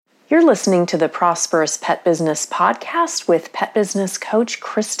You're listening to the Prosperous Pet Business Podcast with pet business coach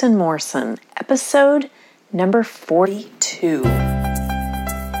Kristen Morrison, episode number 42.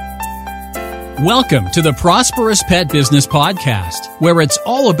 Welcome to the Prosperous Pet Business Podcast, where it's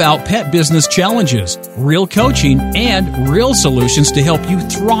all about pet business challenges, real coaching, and real solutions to help you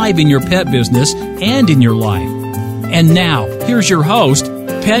thrive in your pet business and in your life. And now, here's your host,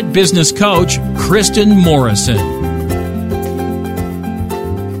 pet business coach Kristen Morrison.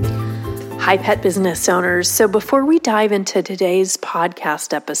 Hi, pet business owners. So before we dive into today's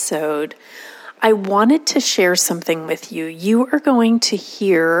podcast episode, I wanted to share something with you. You are going to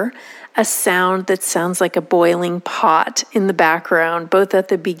hear a sound that sounds like a boiling pot in the background, both at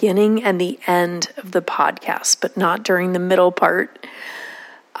the beginning and the end of the podcast, but not during the middle part.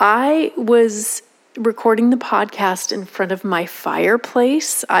 I was recording the podcast in front of my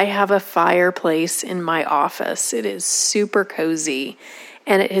fireplace. I have a fireplace in my office. It is super cozy,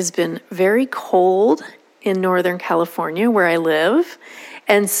 and it has been very cold in Northern California where I live.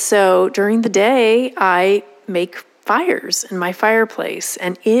 And so during the day, I make fires in my fireplace,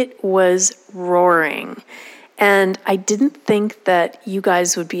 and it was roaring. And I didn't think that you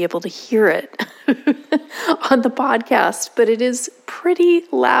guys would be able to hear it on the podcast, but it is pretty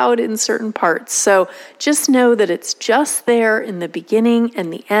loud in certain parts. So just know that it's just there in the beginning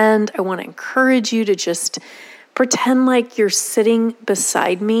and the end. I want to encourage you to just pretend like you're sitting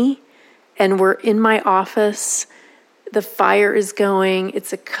beside me and we're in my office. The fire is going.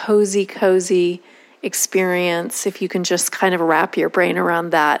 It's a cozy experience. If you can just kind of wrap your brain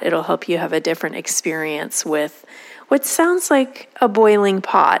around that, it'll help you have a different experience with what sounds like a boiling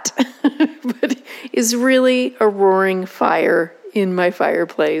pot, but is really a roaring fire in my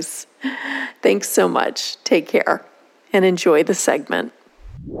fireplace. Thanks so much. Take care and enjoy the segment.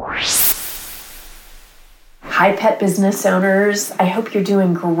 Hi, pet business owners. I hope you're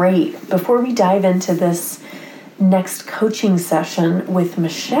doing great. Before we dive into this next coaching session with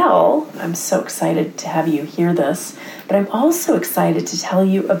Michelle, I'm so excited to have you hear this, but I'm also excited to tell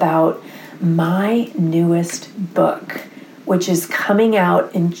you about my newest book, which is coming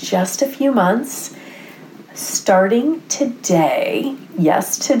out in just a few months. Starting today,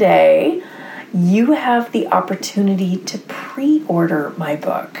 yes, today, you have the opportunity to pre-order my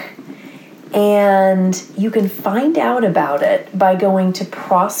book. And you can find out about it by going to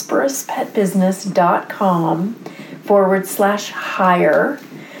prosprouspetbusiness.com/hire.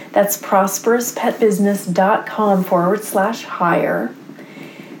 That's prosprouspetbusiness.com/hire.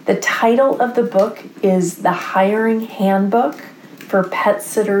 The title of the book is The Hiring Handbook for Pet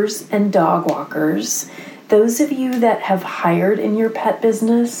Sitters and Dog Walkers. Those of you that have hired in your pet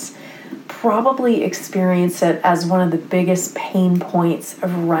business probably experience it as one of the biggest pain points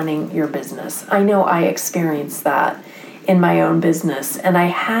of running your business. I know I experienced that in my own business, and I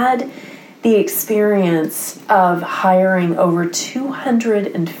had the experience of hiring over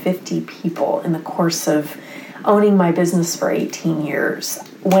 250 people in the course of owning my business for 18 years.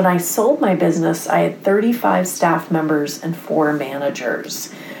 When I sold my business, I had 35 staff members and 4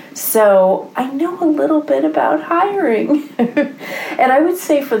 managers. So I know a little bit about hiring. And I would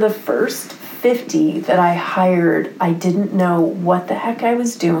say for the first 50 that I hired, I didn't know what the heck I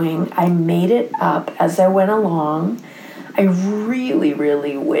was doing. I made it up as I went along. I really,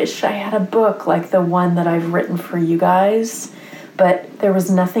 really wish I had a book like the one that I've written for you guys, but there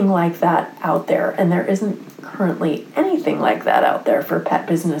was nothing like that out there, and there isn't currently anything like that out there for pet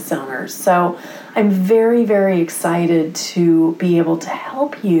business owners. So I'm very, very excited to be able to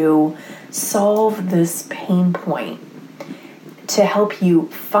help you solve this pain point, to help you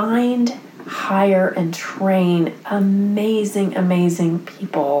find, hire, and train amazing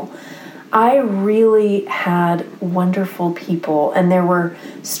people. I really had wonderful people, and there were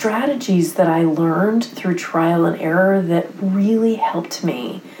strategies that I learned through trial and error that really helped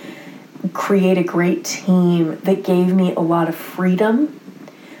me create a great team that gave me a lot of freedom.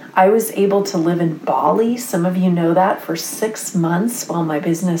 I was able to live in Bali, some of you know that, for 6 months while my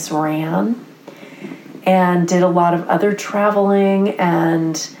business ran, and did a lot of other traveling,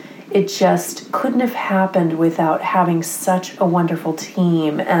 and it just couldn't have happened without having such a wonderful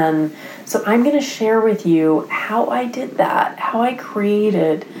team. And so I'm going to share with you how I did that, how I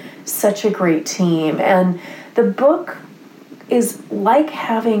created such a great team. And the book is like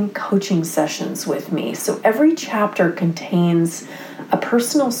having coaching sessions with me. So every chapter contains a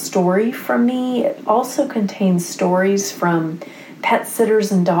personal story from me. It also contains stories from pet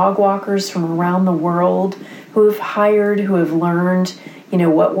sitters and dog walkers from around the world who have hired, who have learned,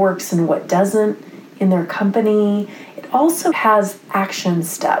 what works and what doesn't in their company. It also has action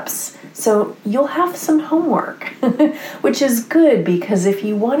steps. So you'll have some homework, which is good because if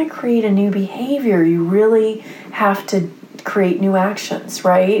you want to create a new behavior, you really have to create new actions,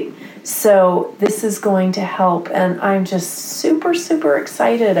 right? So this is going to help, and I'm just super, super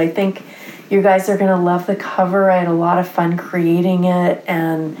excited. I think you guys are going to love the cover. I had a lot of fun creating it,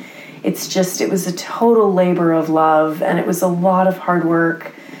 and it was a total labor of love, and it was a lot of hard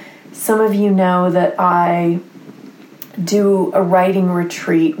work. Some of you know that I do a writing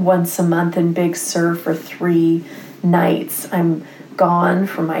retreat once a month in Big Sur for 3 nights. I'm gone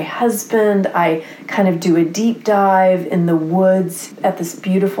from my husband. I kind of do a deep dive in the woods at this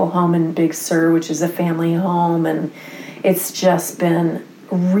beautiful home in Big Sur, which is a family home, and it's just been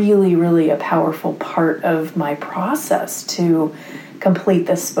really, really a powerful part of my process to complete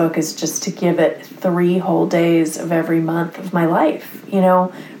this book, is just to give it 3 whole days of every month of my life,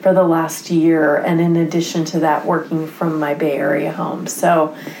 for the last year. And in addition to that, working from my Bay Area home.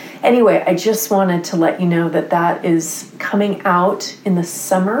 So anyway, I just wanted to let you know that is coming out in the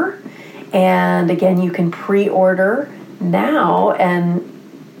summer. And again, you can pre-order now and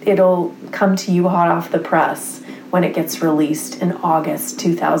it'll come to you hot off the press when it gets released in August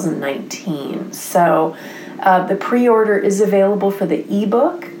 2019. So the pre-order is available for the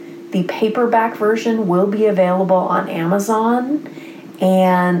ebook. The paperback version will be available on Amazon.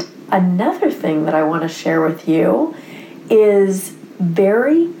 And another thing that I want to share with you is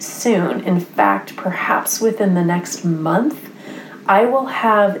very soon, in fact, perhaps within the next month, I will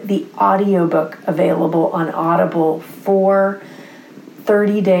have the audiobook available on Audible for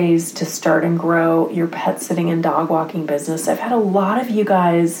 30 days to start and grow your pet sitting and dog walking business. I've had a lot of you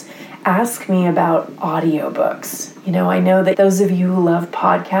guys ask me about audiobooks. I know that those of you who love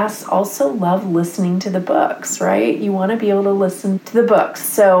podcasts also love listening to the books, right? You want to be able to listen to the books.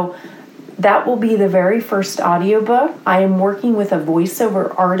 So that will be the very first audiobook. I am working with a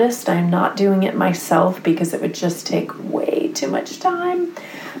voiceover artist. I'm not doing it myself because it would just take way too much time.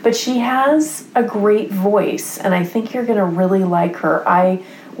 But she has a great voice, and I think you're going to really like her. I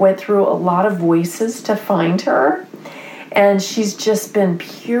went through a lot of voices to find her, and she's just been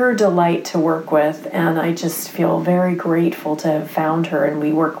pure delight to work with, and I just feel very grateful to have found her, and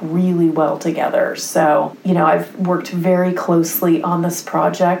we work really well together. So, I've worked very closely on this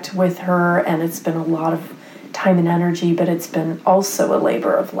project with her, and it's been a lot of time and energy, but it's been also a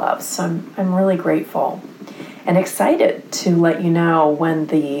labor of love. So I'm really grateful and excited to let you know when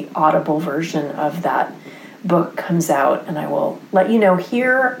the Audible version of that book comes out, and I will let you know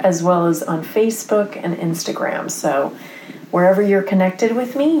here as well as on Facebook and Instagram. So wherever you're connected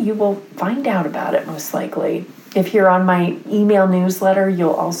with me, you will find out about it most likely. If you're on my email newsletter,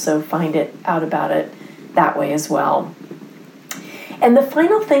 you'll also find out about it that way as well. And the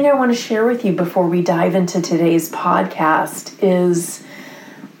final thing I want to share with you before we dive into today's podcast is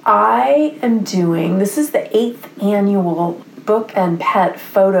this is the 8th annual book and pet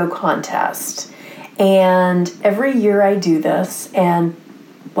photo contest. And every year I do this, and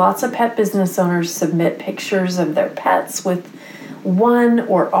lots of pet business owners submit pictures of their pets with one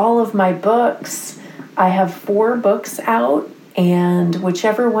or all of my books. I have 4 books out, and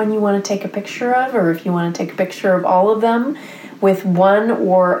whichever one you want to take a picture of, or if you want to take a picture of all of them with one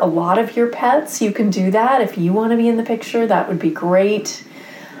or a lot of your pets, you can do that. If you want to be in the picture, that would be great.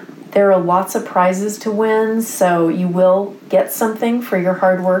 There are lots of prizes to win, so you will get something for your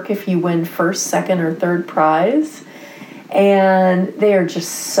hard work if you win first, second, or third prize. And they are just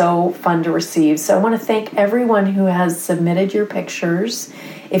so fun to receive. So I want to thank everyone who has submitted your pictures.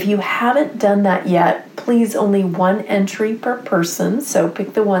 If you haven't done that yet, please, only 1 entry per person. So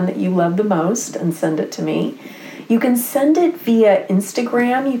pick the one that you love the most and send it to me. You can send it via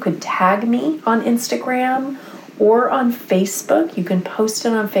Instagram. You could tag me on Instagram or on Facebook. You can post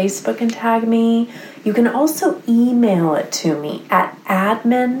it on Facebook and tag me. You can also email it to me at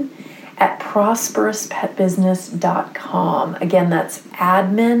admin@prosperouspetbusiness.com. Again, that's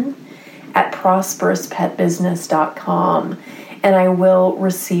admin@prosperouspetbusiness.com, and I will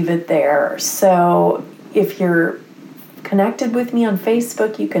receive it there. So if you're connected with me on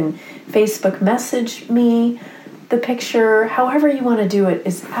Facebook, you can Facebook message me the picture. However you want to do it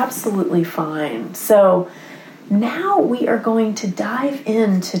is absolutely fine. So now we are going to dive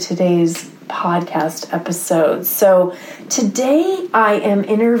into today's podcast episode. So today I am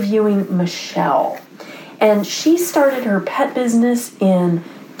interviewing Michelle, and she started her pet business in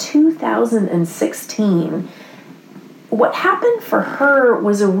 2016. What happened for her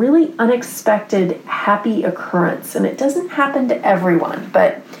was a really unexpected, happy occurrence, and it doesn't happen to everyone,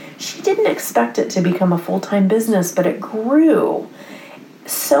 but she didn't expect it to become a full-time business, but it grew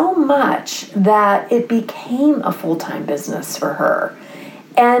so much that it became a full-time business for her.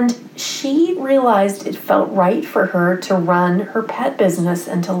 And she realized it felt right for her to run her pet business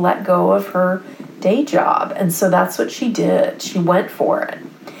and to let go of her day job. And so that's what she did. She went for it.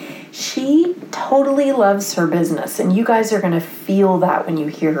 She totally loves her business, and you guys are going to feel that when you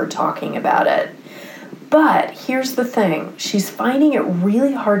hear her talking about it. But here's the thing. She's finding it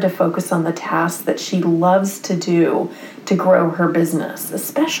really hard to focus on the tasks that she loves to do to grow her business,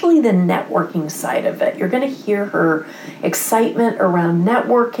 especially the networking side of it. You're going to hear her excitement around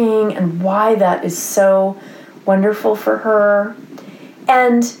networking and why that is so wonderful for her.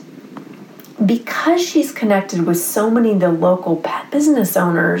 And because she's connected with so many of the local pet business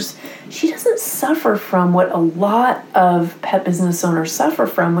owners, she doesn't suffer from what a lot of pet business owners suffer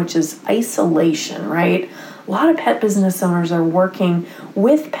from, which is isolation, right? A lot of pet business owners are working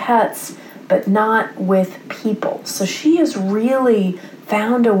with pets, but not with people. So she has really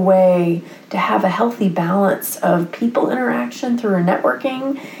found a way to have a healthy balance of people interaction through her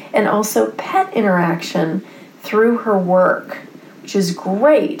networking and also pet interaction through her work, which is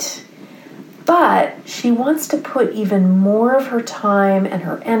great. But she wants to put even more of her time and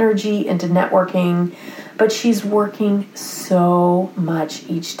her energy into networking, but she's working so much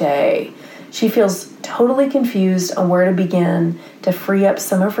each day. She feels totally confused on where to begin to free up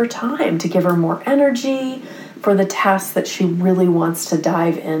some of her time, to give her more energy for the tasks that she really wants to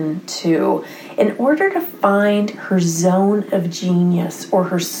dive into in order to find her zone of genius or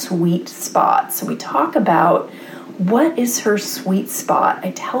her sweet spot. So we talk about what is her sweet spot.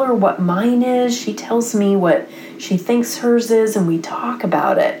 I tell her what mine is. She tells me what she thinks hers is, and we talk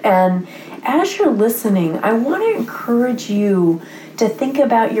about it. And as you're listening, I want to encourage you to think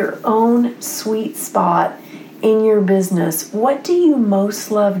about your own sweet spot in your business. What do you most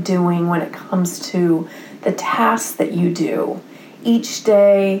love doing when it comes to the tasks that you do? Each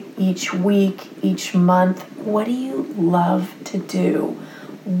day, each week, each month, what do you love to do?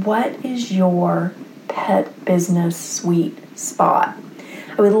 What is your pet business sweet spot?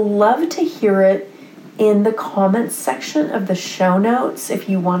 I would love to hear it in the comments section of the show notes. If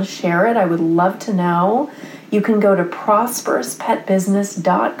you want to share it, I would love to know. You can go to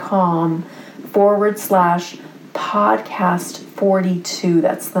prosperouspetbusiness.com/podcast42.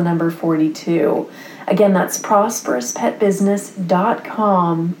 That's the number 42. Again, that's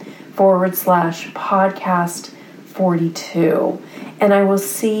prosperouspetbusiness.com/podcast42. And I will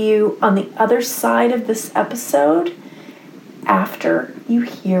see you on the other side of this episode after you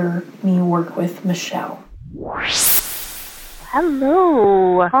hear me work with Michelle.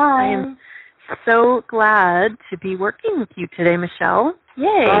 Hello. Hi. I am so glad to be working with you today, Michelle.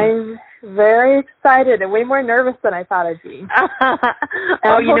 Yay. I'm very excited and way more nervous than I thought I'd be.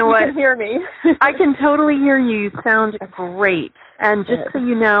 Oh, you know what? You can hear me. I can totally hear you. You sound great. And just so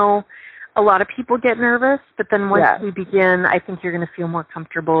you know, a lot of people get nervous, but then once we begin, I think you're going to feel more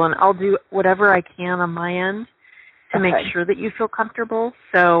comfortable. And I'll do whatever I can on my end to make sure that you feel comfortable.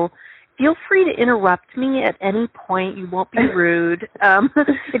 So feel free to interrupt me at any point. You won't be rude.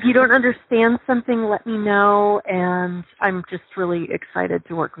 If you don't understand something, let me know. And I'm just really excited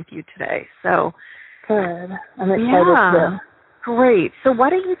to work with you today. So good. I'm excited too. Great. So why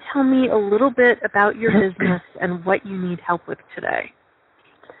don't you tell me a little bit about your business and what you need help with today?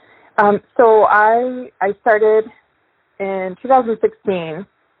 So I started in 2016,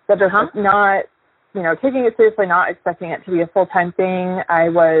 so just not, taking it seriously, not expecting it to be a full-time thing. I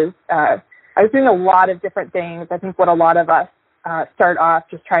was doing a lot of different things. I think what a lot of us start off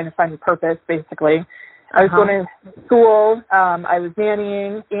just trying to find purpose, basically. I was going to school, I was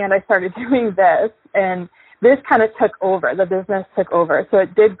nannying, and I started doing this, and this kind of took over. The business took over. So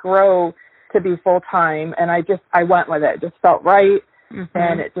it did grow to be full-time, and I went with it. It just felt right.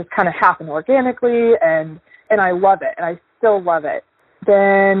 And it just kind of happened organically, and I love it, and I still love it.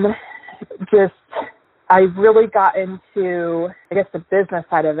 Then I really got into, the business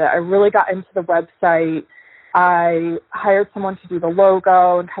side of it. I really got into the website. I hired someone to do the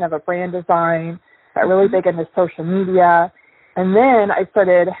logo and kind of a brand design. Got really big into social media. And then I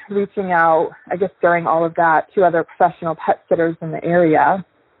started reaching out, during all of that, to other professional pet sitters in the area.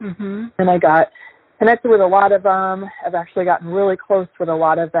 And I got connected with a lot of them. I've actually gotten really close with a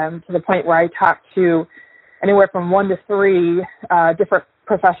lot of them to the point where I talk to anywhere from 1 to 3 different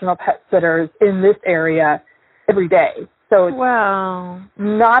professional pet sitters in this area every day. So it's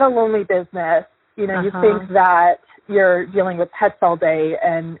not a lonely business. You think that you're dealing with pets all day,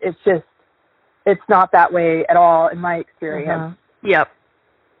 and it's not that way at all in my experience. Yep.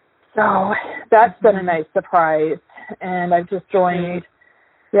 So that's been a nice surprise. And I've just joined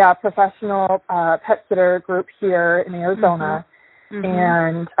professional pet sitter group here in Arizona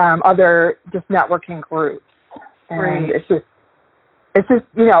and other just networking groups. And it's just,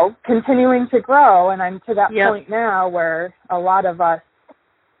 continuing to grow. And I'm to that point now where a lot of us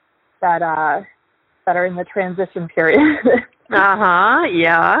that are in the transition period.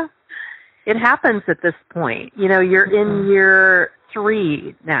 Yeah. It happens at this point. You're in year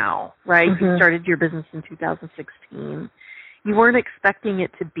 3 now, right? You started your business in 2016. You weren't expecting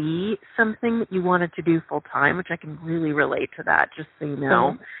it to be something that you wanted to do full time, which I can really relate to that, just so you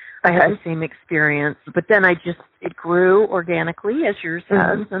know. I had the same experience. But then it grew organically, as yours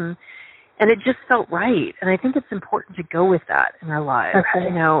has, and it just felt right. And I think it's important to go with that in our lives,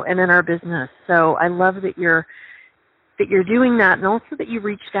 and in our business. So I love that you're doing that, and also that you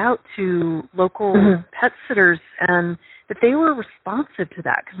reached out to local pet sitters and that they were responsive to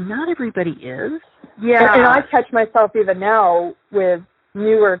that, because not everybody is. Yeah. And I catch myself even now with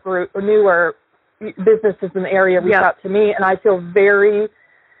newer businesses in the area reach out to me, and I feel very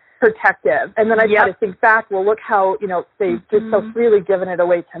protective. And then I try to think back, well, look how, they've just so freely given it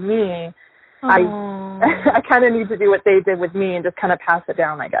away to me. I kind of need to do what they did with me and just kind of pass it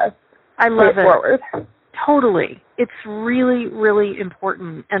down, I guess. I love it. Forward. Totally. It's really, really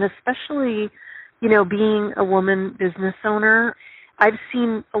important. And especially, being a woman business owner, I've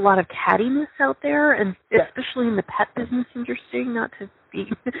seen a lot of cattiness out there, and especially in the pet business industry, not to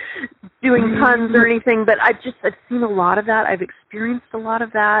be doing puns or anything, but I've seen a lot of that. I've experienced a lot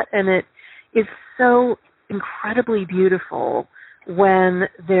of that, and it is so incredibly beautiful when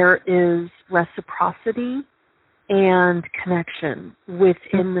there is reciprocity and connection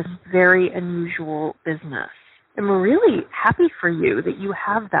within this very unusual business. And we're really happy for you that you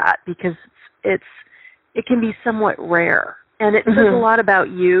have that, because it can be somewhat rare. And it says a lot about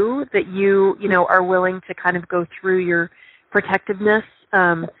you that you are willing to kind of go through your protectiveness,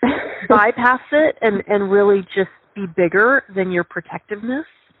 bypass it, and really just be bigger than your protectiveness.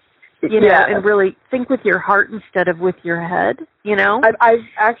 And really think with your heart instead of with your head, I've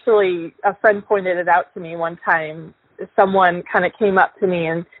actually, a friend pointed it out to me one time. Someone kind of came up to me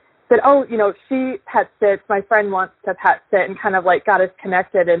and said, she pet sits, my friend wants to pet sit, and kind of like got us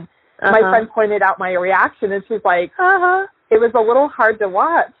connected. And my friend pointed out my reaction, and she's like, it was a little hard to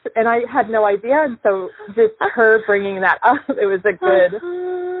watch, and I had no idea. And so just her bringing that up, it was a good,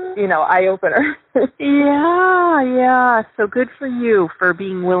 eye-opener. Yeah. So good for you for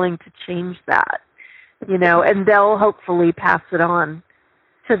being willing to change that, and they'll hopefully pass it on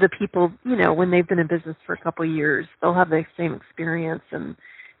to the people, when they've been in business for a couple of years. They'll have the same experience, and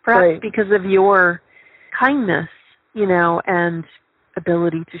perhaps because of your kindness, and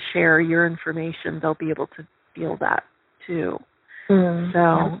ability to share your information, they'll be able to feel that too.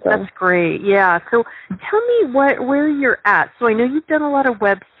 So that's great. Yeah. So tell me where you're at. So I know you've done a lot of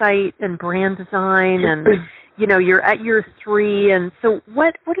website and brand design, and you're at year 3. And so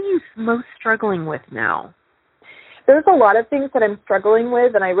what are you most struggling with now? There's a lot of things that I'm struggling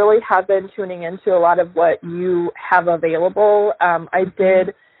with, and I really have been tuning into a lot of what you have available. I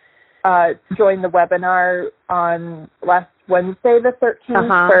did join the webinar on last Wednesday, the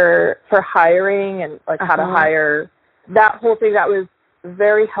 13th, for hiring and how to hire. That whole thing, that was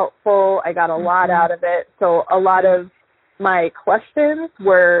very helpful. I got a lot out of it. So a lot of my questions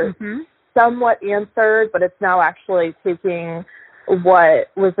were somewhat answered, but it's now actually taking what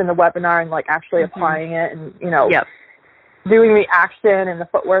was in the webinar and actually applying it and, doing the action and the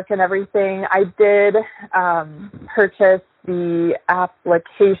footwork and everything. I did purchase the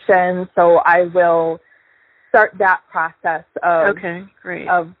application, so I will start that process of looking.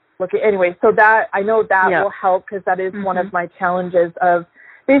 Anyway, so that I know that will help, because that is one of my challenges. Of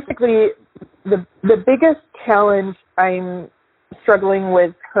basically the biggest challenge I'm struggling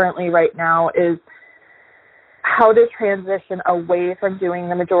with currently right now is how to transition away from doing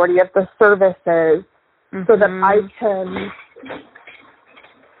the majority of the services, so that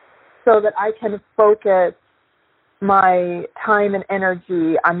I can focus my time and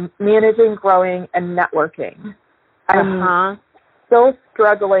energy on managing, growing, and networking. I'm still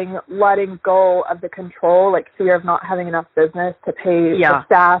struggling letting go of the control, fear of not having enough business to pay the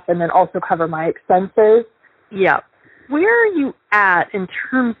staff and then also cover my expenses. Yeah. Where are you at in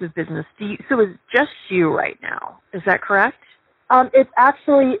terms of business? So it's just you right now. Is that correct?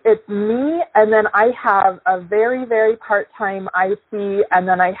 It's me, and then I have a very, very part-time IC, and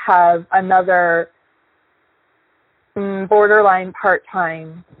then I have another borderline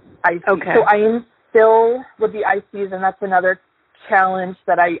part-time IC. Okay. So I am still with the ICs, and that's another challenge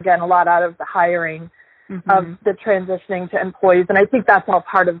that I get a lot out of the hiring of the transitioning to employees. And I think that's all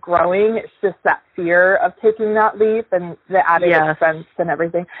part of growing. It's just that fear of taking that leap and the added expense and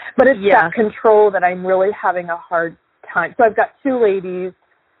everything. But it's that control that I'm really having a hard time. So I've got 2 ladies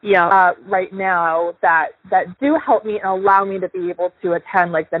right now that do help me and allow me to be able to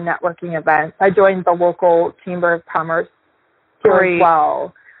attend like the networking events. I joined the local Chamber of Commerce here as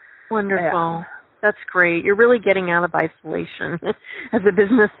well. Wonderful. Yeah. That's great. You're really getting out of isolation as a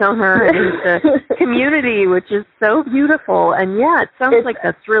business owner into community, which is so beautiful. And yeah, it sounds like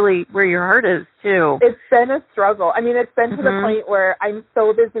that's really where your heart is too. It's been a struggle. I mean, it's been to the point where I'm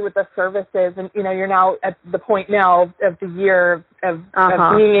so busy with the services, and you know, you're now at the point now of the year of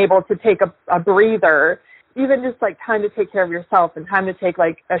being able to take a breather. Even just like time to take care of yourself and time to take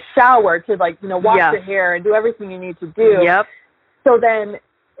like a shower to like, you know, wash your hair and do everything you need to do. Yep. So then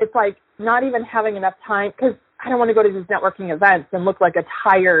it's like not even having enough time, because I don't want to go to these networking events and look like a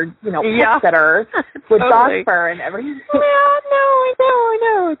tired, you know, pet sitter with dog fur and everything. Yeah, I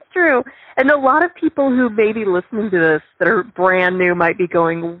know, it's true. And a lot of people who may be listening to this that are brand new might be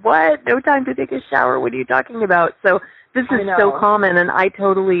going, what? No time to take a shower? What are you talking about? So this is so common, and I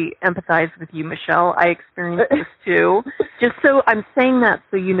totally empathize with you, Michelle. I experienced this too. Just so I'm saying that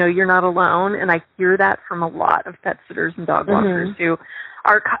so you know you're not alone, and I hear that from a lot of pet sitters and dog walkers who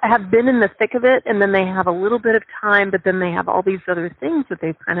have been in the thick of it, and then they have a little bit of time, but then they have all these other things that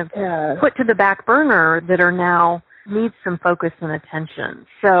they've kind of put to the back burner that are now need some focus and attention.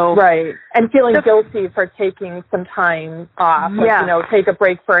 So and feeling guilty for taking some time off, like, you know, take a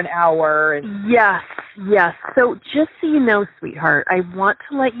break for an hour. And Yes. So just so you know, sweetheart, I want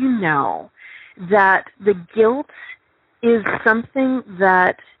to let you know that the guilt is something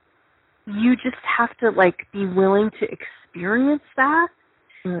that you just have to like be willing to experience that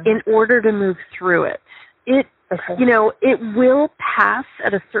in order to move through it. You know, it will pass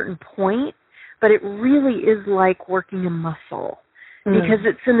at a certain point, but it really is like working a muscle because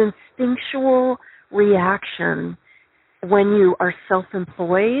it's an instinctual reaction when you are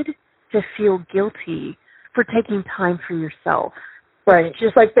self-employed to feel guilty for taking time for yourself. Right.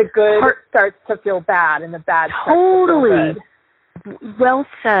 Just like the good starts to feel bad and the bad starts to feel good. Well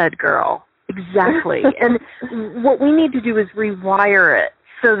said, girl. Exactly. And what we need to do is rewire it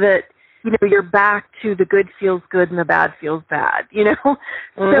so that, you know, you're back to the good feels good and the bad feels bad, you know?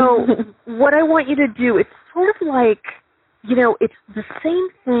 So what I want you to do, it's sort of like, you know, it's the same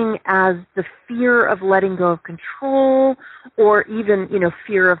thing as the fear of letting go of control or even, you know,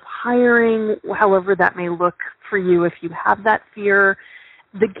 fear of hiring, however that may look for you if you have that fear.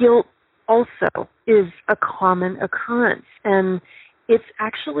 The guilt also is a common occurrence, and it's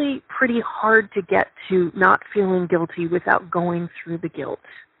actually pretty hard to get to not feeling guilty without going through the guilt,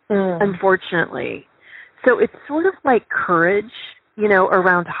 unfortunately. So it's sort of like courage, you know,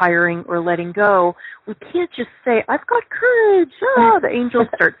 around hiring or letting go. We can't just say, I've got courage. Oh, the angels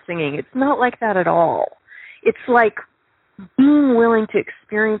start singing. It's not like that at all. It's like being willing to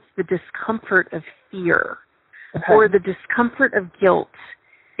experience the discomfort of fear or the discomfort of guilt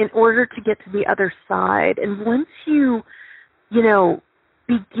in order to get to the other side. And once you know,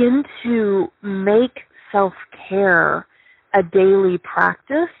 begin to make self-care a daily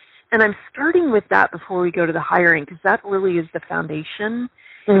practice, and I'm starting with that before we go to the hiring, because that really is the foundation.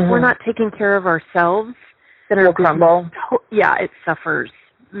 If we're not taking care of ourselves, then our business, it suffers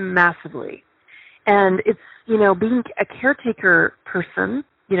massively. And it's, you know, being a caretaker person,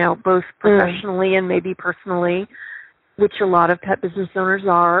 you know, both professionally and maybe personally, which a lot of pet business owners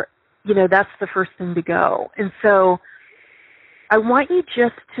are, you know, that's the first thing to go. And so I want you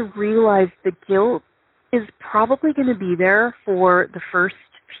just to realize the guilt is probably going to be there for the first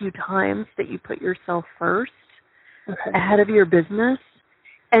few times that you put yourself first ahead of your business.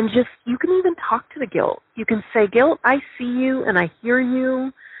 And just, you can even talk to the guilt. You can say, guilt, I see you and I hear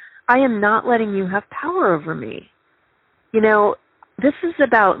you. I am not letting you have power over me. You know, this is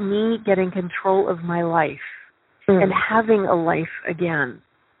about me getting control of my life and having a life again,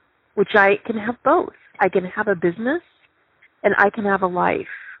 which I can have both. I can have a business and I can have a life.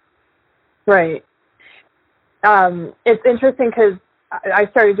 Right. It's interesting because I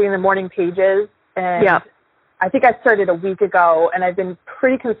started doing the morning pages, and I think I started a week ago, and I've been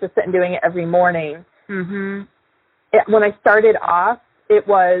pretty consistent in doing it every morning. When I started off, it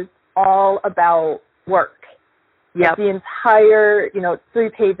was all about work. The entire, you know, 3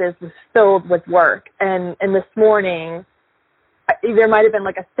 pages was filled with work. And this morning, there might have been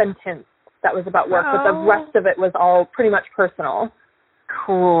like a sentence that was about work, but the rest of it was all pretty much personal.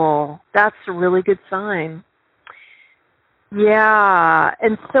 Cool. That's a really good sign. Yeah.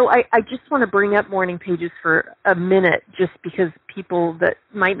 And so I just want to bring up morning pages for a minute, just because people that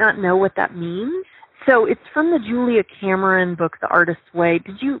might not know what that means. So it's from the Julia Cameron book, The Artist's Way.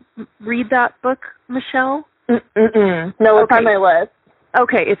 Did you read that book, Michelle? No, it's on my list.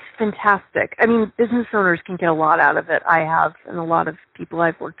 Okay, it's fantastic. I mean, business owners can get a lot out of it. I have, and a lot of people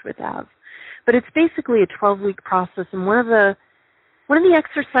I've worked with have. But it's basically a 12-week process, and one of the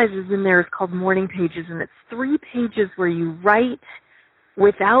exercises in there is called Morning Pages, and it's 3 pages where you write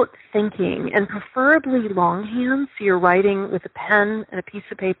without thinking, and preferably longhand, so you're writing with a pen and a piece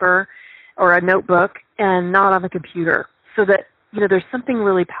of paper or a notebook and not on the computer, so that, there's something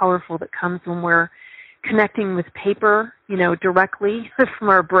really powerful that comes when we're connecting with paper, directly from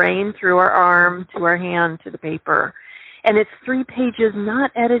our brain through our arm to our hand to the paper. And it's 3 pages,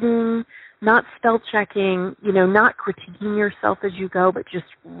 not editing, not spell checking, not critiquing yourself as you go, but just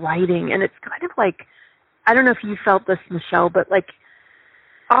writing. And it's kind of like, I don't know if you felt this, Michelle, but like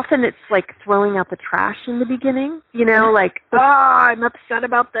often it's like throwing out the trash in the beginning, like, I'm upset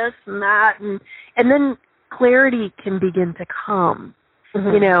about this and that. And then clarity can begin to come,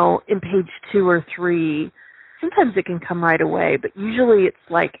 in page 2 or 3. Sometimes it can come right away, but usually it's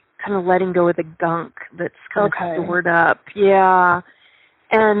like kind of letting go of the gunk that's kind of stored up. Yeah.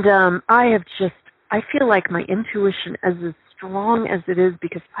 And I feel like my intuition is as strong as it is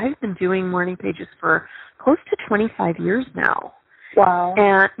because I've been doing Morning Pages for close to 25 years now. Wow.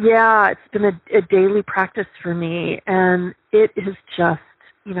 And yeah, it's been a daily practice for me. And it is just,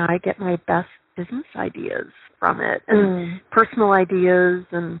 I get my best business ideas from it and personal ideas.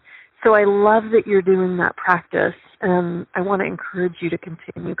 And so I love that you're doing that practice. And I want to encourage you to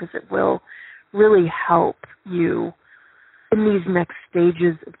continue because it will really help you in these next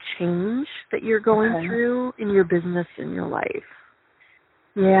stages of change that you're going through in your business and your life.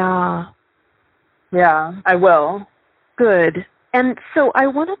 Yeah. Yeah, I will. Good. And so I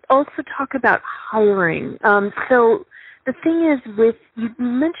want to also talk about hiring. So the thing is you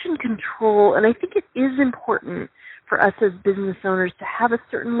mentioned control, and I think it is important for us as business owners to have a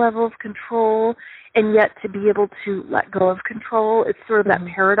certain level of control and yet to be able to let go of control. It's sort of that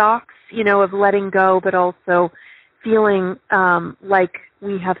paradox, of letting go, but also feeling like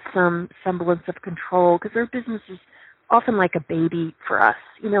we have some semblance of control because our business is often like a baby for us.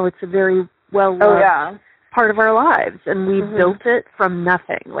 It's a very well-loved part of our lives, and we built it from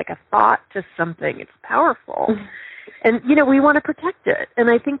nothing, like a thought to something. It's powerful. And, we want to protect it. And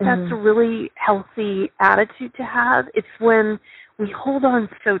I think that's a really healthy attitude to have. It's when we hold on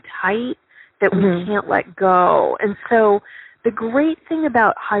so tight that we can't let go. And so the great thing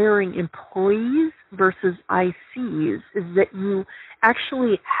about hiring employees versus ICs is that you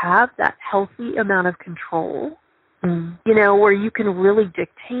actually have that healthy amount of control, where you can really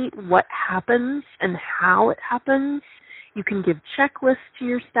dictate what happens and how it happens. You can give checklists to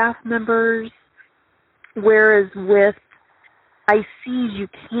your staff members, whereas with ICs, you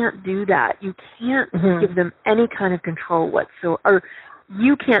can't do that. You can't give them any kind of control whatsoever, or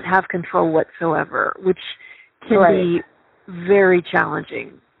you can't have control whatsoever, which can be very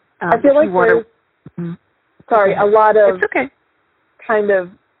challenging. I feel like there's, a lot of kind of,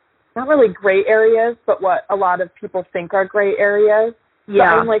 not really gray areas, but what a lot of people think are gray areas.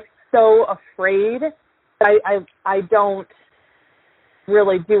 Yeah. So I'm like so afraid that I don't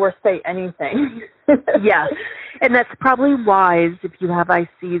really do or say anything. Yes. And that's probably wise if you have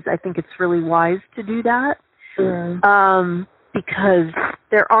ICs. I think it's really wise to do that. Because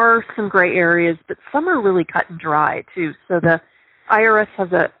there are some gray areas, but some are really cut and dry too. So the IRS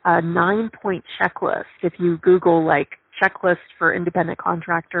has a 9-point checklist. If you Google like checklist for independent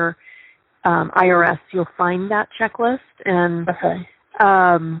contractor IRS, you'll find that checklist. And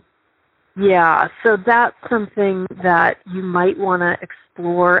so that's something that you might want to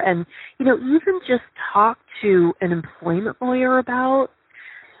explore and, even just talk to an employment lawyer about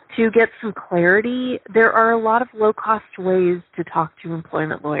to get some clarity. There are a lot of low-cost ways to talk to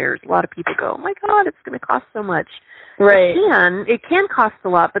employment lawyers. A lot of people go, oh, my God, it's going to cost so much. Right. It can cost a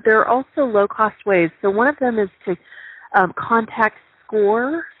lot, but there are also low-cost ways. So one of them is to contact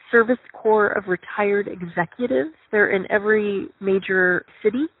SCORE, Service Corps of Retired Executives. They're in every major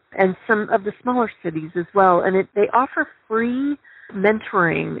city and some of the smaller cities as well. And they offer free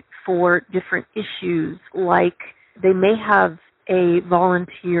mentoring for different issues, like they may have a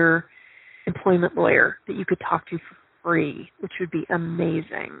volunteer employment lawyer that you could talk to for free, which would be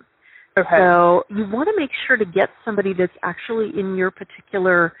amazing. Okay. So you want to make sure to get somebody that's actually in your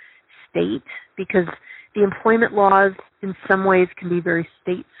particular state, because the employment laws in some ways can be very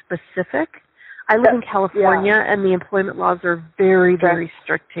state specific. I live in California, and the employment laws are very, very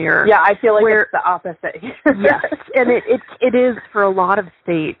strict here. Yeah, I feel like it's the opposite. Yes, and it is for a lot of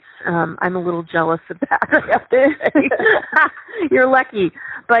states. I'm a little jealous of that, I have to say. You're lucky.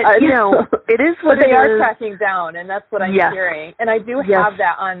 But, it is what but they are cracking down, and that's what I'm hearing. And I do have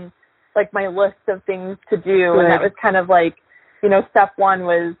that on, like, my list of things to do, and that was kind of like step one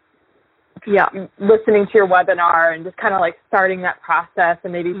was listening to your webinar and just kind of like starting that process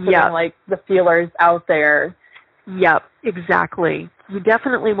and maybe putting like the feelers out there. Yep, exactly. You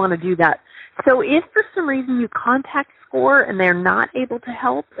definitely want to do that. So if for some reason you contact SCORE and they're not able to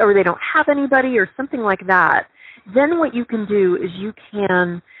help, or they don't have anybody or something like that, then what you can do is you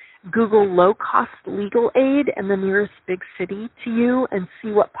can Google low-cost legal aid and the nearest big city to you and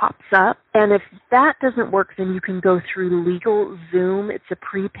see what pops up. And if that doesn't work, then you can go through LegalZoom. It's a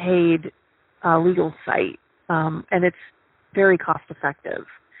prepaid legal site, and it's very cost-effective.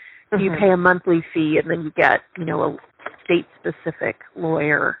 Mm-hmm. You pay a monthly fee, and then you get, a state-specific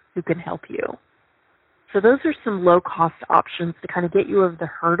lawyer who can help you. So those are some low-cost options to kind of get you over the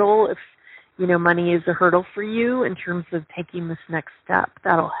hurdle if, money is a hurdle for you in terms of taking this next step.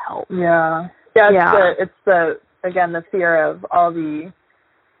 That'll help. Yeah. It's the fear of all the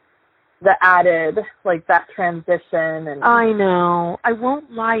added, like that transition. And I know. I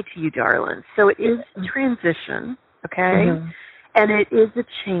won't lie to you, darling. So it is transition, okay? Mm-hmm. And it is a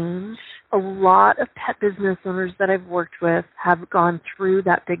change. A lot of pet business owners that I've worked with have gone through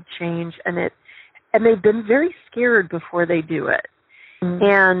that big change, and they've been very scared before they do it. Mm-hmm.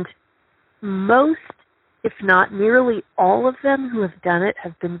 And most, if not nearly all of them who have done it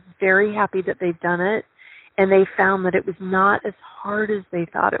have been very happy that they've done it, and they found that it was not as hard as they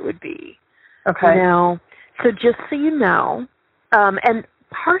thought it would be. Okay. So just so you know, and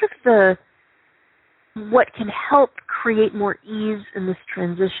part of what can help create more ease in this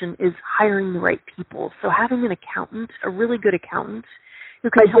transition is hiring the right people. So having an accountant, a really good accountant,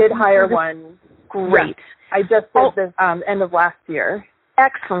 who can help. I did hire one. Great. Yeah. I just did this end of last year.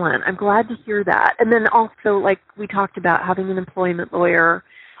 Excellent. I'm glad to hear that. And then also, like we talked about, having an employment lawyer,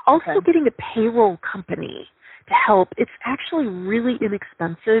 also getting a payroll company to help. It's actually really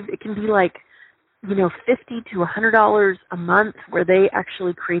inexpensive. It can be like, $50 to $100 a month where they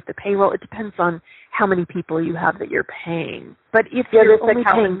actually create the payroll. It depends on how many people you have that you're paying. But if you're only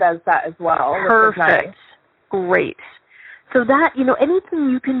paying, does that as well. Perfect. Nice. Great. So that, anything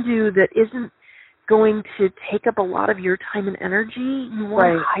you can do that isn't going to take up a lot of your time and energy, you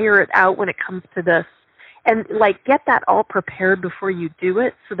want to hire it out when it comes to this. And get that all prepared before you do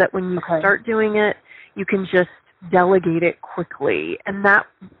it so that when you start doing it, you can just delegate it quickly. And that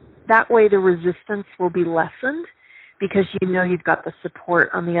way the resistance will be lessened because you've got the support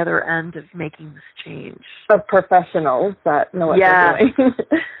on the other end of making this change. Of professionals that know what they're doing.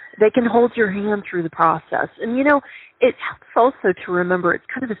 They can hold your hand through the process. And, it helps also to remember, it's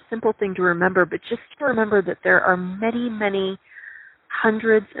kind of a simple thing to remember, but just to remember that there are many, many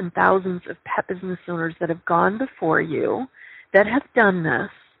hundreds and thousands of pet business owners that have gone before you, that have done this,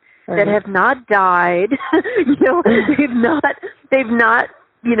 that have not died.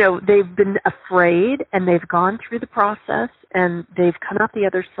 They've been afraid, and they've gone through the process, and they've come out the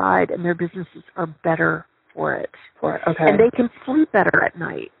other side, and their businesses are better for it. Okay. And they can sleep better at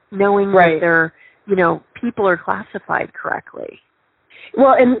night, knowing that their, people are classified correctly.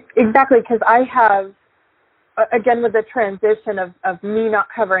 Well, and exactly, because I have, again, with the transition of me not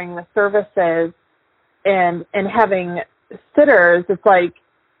covering the services and having sitters, it's like,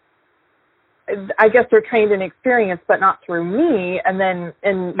 I guess they're trained and experienced, but not through me, and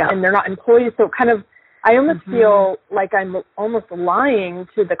they're not employees. So kind of, I almost feel like I'm almost lying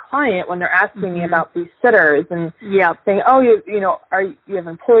to the client when they're asking me about these sitters and saying, "Oh, you have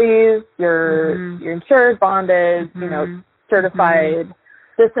employees, you're insured, bonded, certified,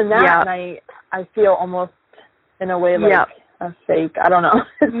 this and that," and I feel almost in a way like a fake. I don't know.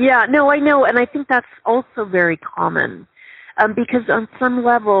 I know, and I think that's also very common. Because on some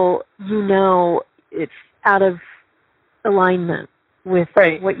level, it's out of alignment with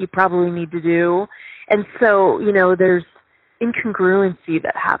what you probably need to do. And so, there's incongruency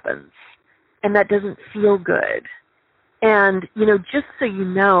that happens, and that doesn't feel good. And, just so you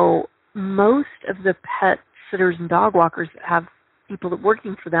know, most of the pet sitters and dog walkers that have people that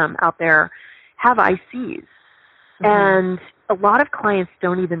working for them out there have ICs. And a lot of clients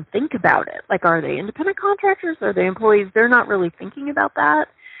don't even think about it. Like, are they independent contractors? Are they employees? They're not really thinking about that.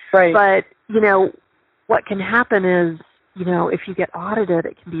 Right. But, what can happen is, if you get audited,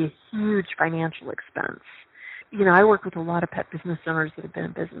 it can be a huge financial expense. I work with a lot of pet business owners that have been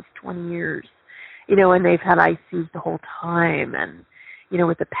in business 20 years, and they've had ICs the whole time. And,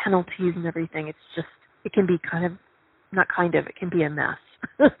 with the penalties and everything, it can be it can be a mess,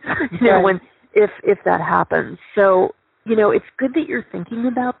 if that happens. So, it's good that you're thinking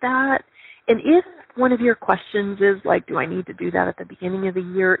about that. And if one of your questions is like, do I need to do that at the beginning of the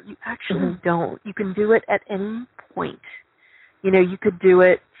year? You actually don't. You can do it at any point. You could do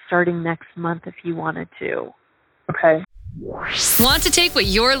it starting next month if you wanted to. Okay. Want to take what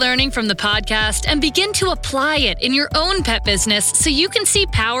you're learning from the podcast and begin to apply it in your own pet business so you can see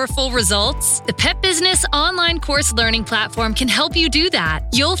powerful results? The Pet Business online course learning platform can help you do that.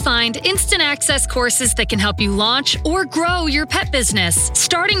 You'll find instant access courses that can help you launch or grow your pet business,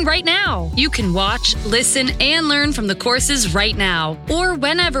 starting right now. You can watch, listen, and learn from the courses right now, or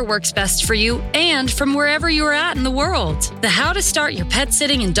whenever works best for you and from wherever you are at in the world. The How to Start Your Pet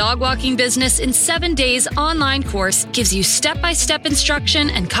Sitting and Dog Walking Business in 7 Days online course gives you step-by-step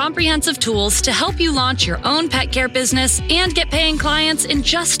instruction and comprehensive tools to help you launch your own pet care business and get paying clients in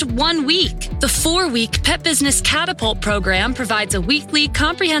just 1 week. The 4-week Pet Business Catapult program provides a weekly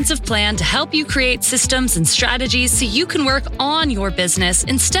comprehensive plan to help you create systems and strategies so you can work on your business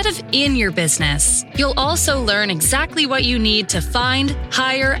instead of in your business. You'll also learn exactly what you need to find,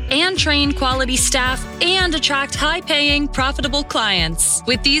 hire, and train quality staff and attract high-paying, profitable clients.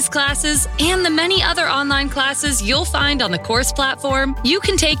 With these classes and the many other online classes you'll find on the course platform, you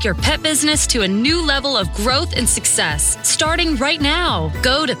can take your pet business to a new level of growth and success, starting right now.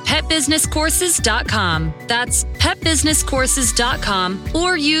 Go to petbusinesscourses.com. That's petbusinesscourses.com,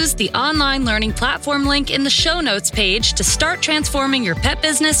 or use the online learning platform link in the show notes page to start transforming your pet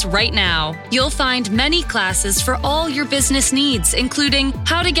business right now. You'll find many classes for all your business needs, including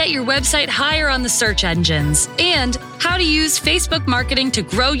how to get your website higher on the search engines and how to use Facebook marketing to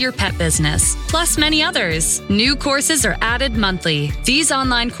grow your pet business, plus many others. New courses are added monthly. These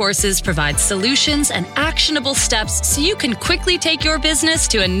online courses provide solutions and actionable steps so you can quickly take your business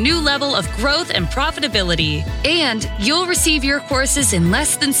to a new level of growth and profitability. And you'll receive your courses in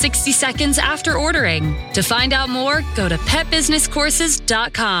less than 60 seconds after ordering. To find out more, go to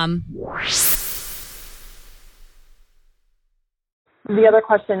petbusinesscourses.com. The other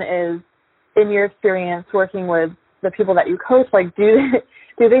question is, in your experience working with the people that you coach, like, do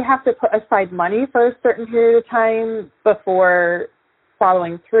they have to put aside money for a certain period of time before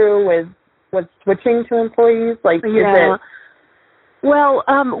following through with switching to employees? Like, yeah. Well,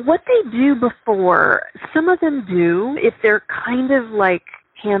 what they do before, some of them do, if they're kind of like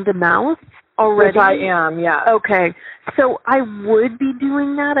hand to mouth already. Which I am, yeah. Okay. So I would be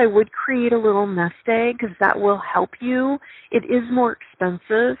doing that. I would create a little nest egg because that will help you. It is more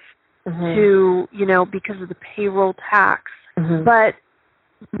expensive to, because of the payroll tax. But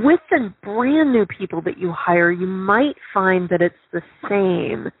with the brand new people that you hire, you might find that it's the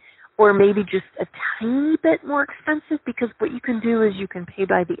same or maybe just a tiny bit more expensive, because what you can do is you can pay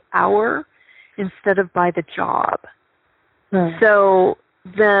by the hour instead of by the job. So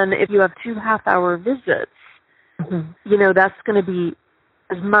then if you have 2 half-hour visits, that's going to be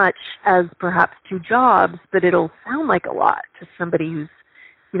as much as perhaps 2 jobs, but it'll sound like a lot to somebody who's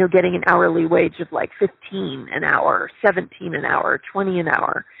getting an hourly wage of like $15 an hour, $17 an hour, $20 an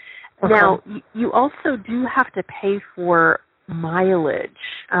hour. Now, you also do have to pay for mileage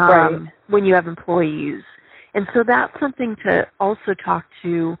when you have employees. And so that's something to also talk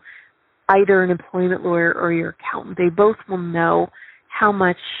to either an employment lawyer or your accountant. They both will know how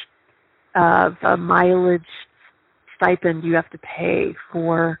much of a mileage stipend you have to pay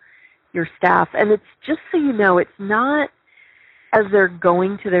for your staff. And it's just so you know, it's not as they're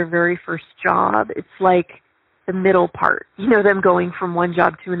going to their very first job. It's like the middle part, them going from one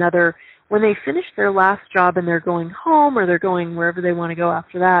job to another. When they finish their last job and they're going home or they're going wherever they want to go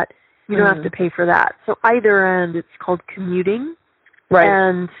after that, you don't have to pay for that. So either end, it's called commuting.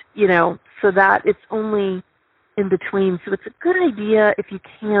 And, so that it's only in between. So it's a good idea, if you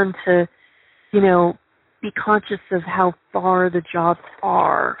can, to, be conscious of how far the jobs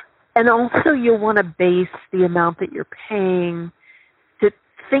are. And also you'll want to base the amount that you're paying to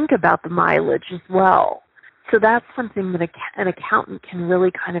think about the mileage as well. So that's something that an accountant can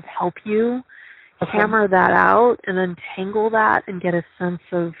really kind of help you hammer that out and untangle that and get a sense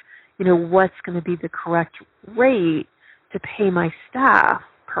of, what's going to be the correct rate to pay my staff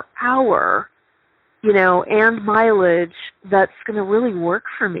per hour, and mileage that's going to really work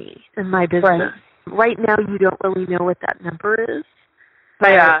for me in my business. Right now, you don't really know what that number is,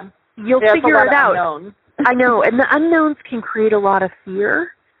 but you'll figure it out. I know, and the unknowns can create a lot of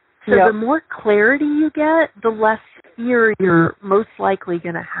fear. So the more clarity you get, the less fear you're most likely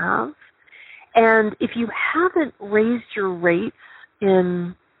going to have. And if you haven't raised your rates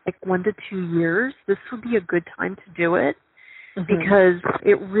in like 1 to 2 years, this would be a good time to do it, because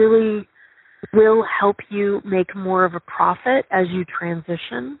it really will help you make more of a profit as you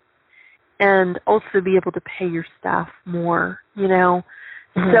transition, and also be able to pay your staff more,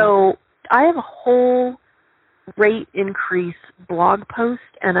 So I have a whole rate increase blog post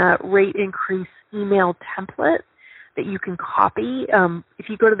and a rate increase email template that that you can copy. If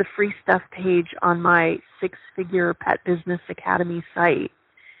you go to the free stuff page on my 6-Figure Pet Business Academy site,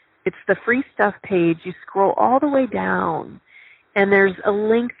 it's the free stuff page. You scroll all the way down, and there's a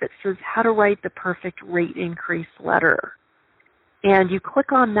link that says how to write the perfect rate increase letter. And you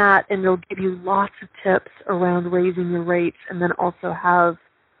click on that, and it'll give you lots of tips around raising your rates, and then also have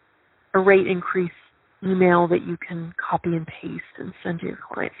a rate increase email that you can copy and paste and send to your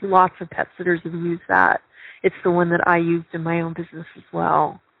clients. Lots of pet sitters have used that. It's the one that I used in my own business as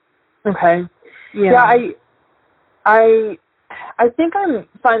well. Okay. Yeah, I think I'm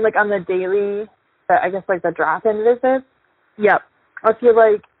fine, like, on the daily, I guess, like, the drop-in visits. Yep. I feel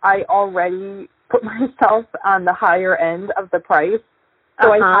like I already put myself on the higher end of the price,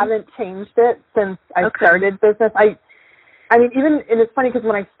 so I haven't changed it since I started business. I mean, even, and it's funny because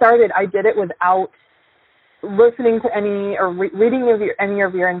when I started, I did it without listening to any or reading any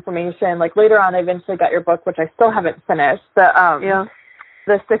of your information. Like, later on, I eventually got your book, which I still haven't finished, the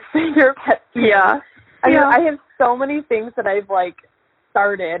 6-Figure Pet. Yeah. I mean, I have so many things that I've, like,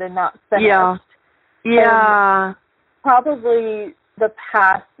 started and not finished. Yeah. And probably the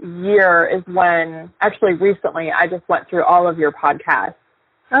past year is when, actually recently, I just went through all of your podcasts.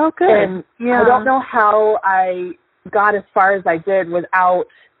 Oh, good. And I don't know how I got as far as I did without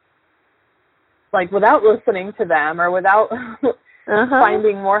listening to them or without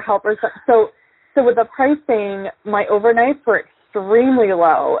finding more help or something. So with the pricing, my overnights were extremely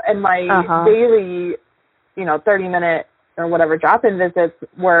low, and my daily, 30-minute or whatever drop-in visits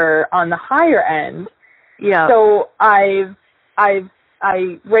were on the higher end. Yeah. So I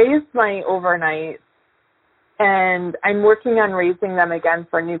raised my overnights, and I'm working on raising them again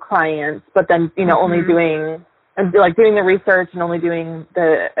for new clients, but then, only doing the research and only doing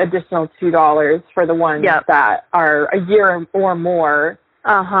the additional $2 for the ones that are a year or more.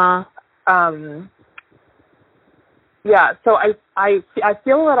 Yeah, so I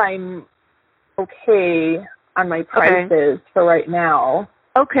feel that I'm okay on my prices for right now.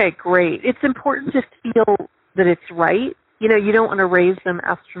 Okay, great. It's important to feel that it's right. You don't want to raise them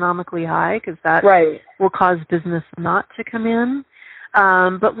astronomically high because that will cause business not to come in.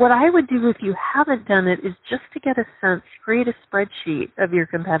 But what I would do if you haven't done it is just to get a sense, create a spreadsheet of your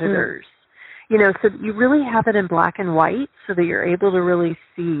competitors, so that you really have it in black and white so that you're able to really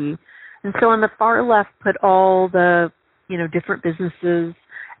see. And so on the far left, put all the, different businesses.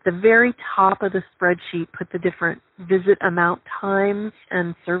 At the very top of the spreadsheet, put the different visit amount times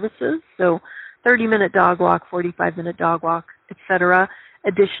and services. So 30-minute dog walk, 45-minute dog walk, etc.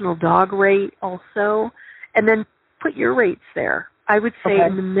 Additional dog rate also. And then put your rates there. I would say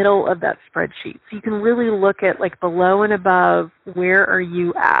in the middle of that spreadsheet. So you can really look at, like, below and above, where are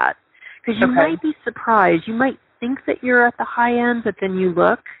you at? Because you might be surprised. You might think that you're at the high end, but then you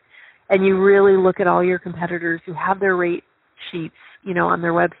look, and you really look at all your competitors who have their rate sheets, on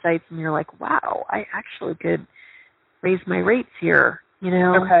their websites, and you're like, wow, I actually could raise my rates here,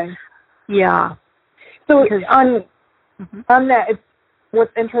 Okay. Yeah. So on that,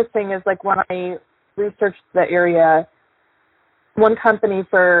 what's interesting is, like, when I researched the area, one company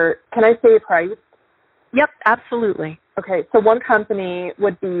can I say a price? Yep, absolutely. Okay, so one company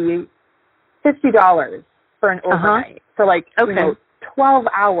would be $50 for an overnight, for 12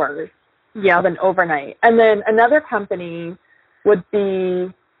 hours of an overnight. And then another company would be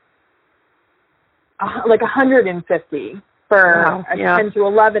like $150 for a 10 to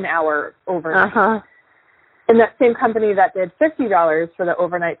 11 hour overnight. And that same company that did $50 for the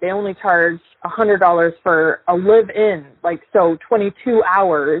overnight, they only charge $100 for a live-in, so 22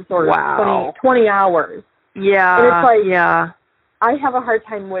 hours or 20 hours. Yeah. And it's like, I have a hard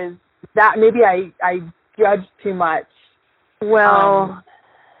time with that. Maybe I judge too much. Well,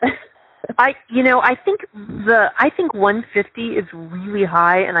 I think 150 is really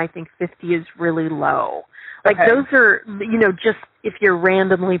high, and I think 50 is really low. Those are, just if you're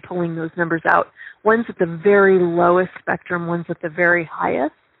randomly pulling those numbers out, one's at the very lowest spectrum, one's at the very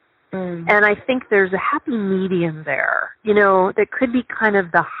highest. And I think there's a happy medium there, that could be kind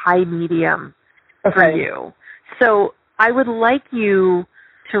of the high medium for you. So I would like you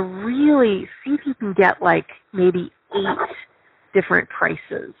to really see if you can get maybe 8 different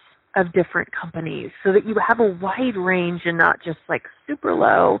prices of different companies so that you have a wide range and not just super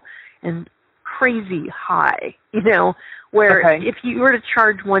low and crazy high, where if you were to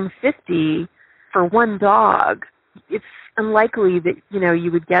charge $150 for one dog, it's unlikely that,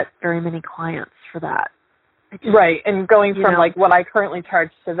 you would get very many clients for that. And going from what I currently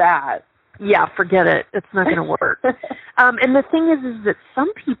charge to that. yeah, forget it. It's not going to work. And the thing is that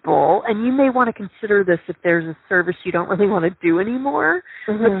some people, and you may want to consider this if there's a service you don't really want to do anymore,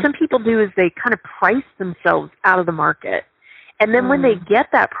 what some people do is they kind of price themselves out of the market. And then when they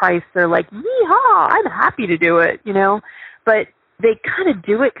get that price, they're like, yee-haw, I'm happy to do it, you know. But they kind of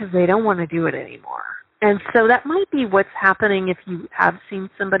do it because they don't want to do it anymore. And so that might be what's happening if you have seen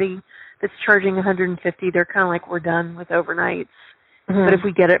somebody that's charging $150. They're kind of like, we're done with overnights. But if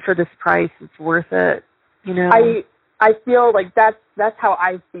we get it for this price, it's worth it, you know. I feel like that's how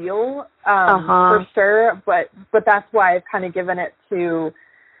I feel for sure. But that's why I've kind of given it to.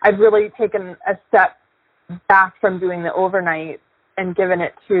 I've really taken a step back from doing the overnight and given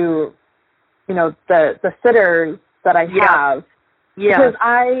it to, you know, the sitters that I have. Yeah. Because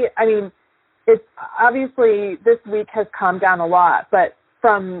I mean, it's obviously this week has calmed down a lot, but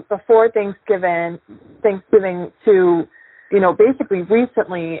from before Thanksgiving to, you know, basically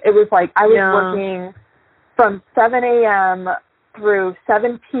recently, it was like I was working from 7 a.m. through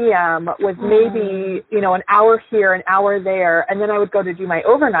 7 p.m. with maybe, you know, an hour here, an hour there, and then I would go to do my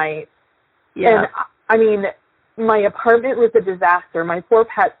overnight. Yeah. And I mean, my apartment was a disaster. My poor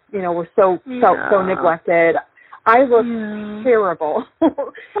pets, you know, were felt so neglected. I looked terrible.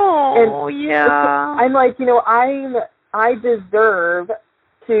 I'm like, you know, I deserve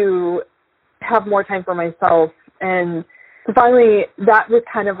to have more time for myself. And so finally, that was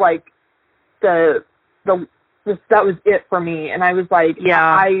kind of like that was it for me. And I was like,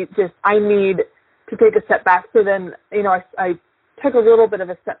 I need to take a step back. So then, you know, I took a little bit of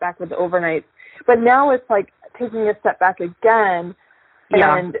a step back with the overnight, but now it's like taking a step back again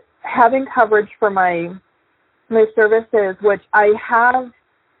and having coverage for my services, which I have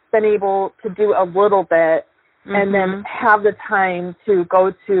been able to do a little bit, and then have the time to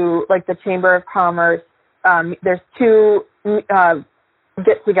go to like the Chamber of Commerce. There's 2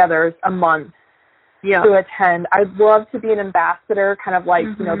 get-togethers a month to attend. I'd love to be an ambassador, kind of like,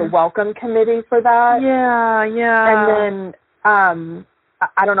 you know, the welcome committee for that. And then,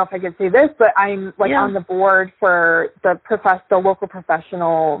 I don't know if I could say this, but I'm like on the board for the local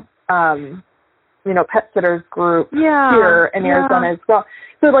professional, you know, pet sitters group here in Arizona as well.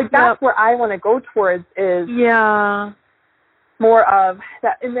 So like that's where I want to go towards is more of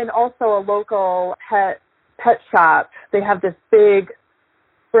that. And then also a local pet shop. They have this big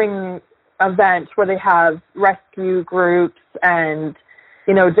spring event where they have rescue groups and,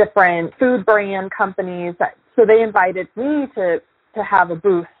 you know, different food brand companies. So they invited me to have a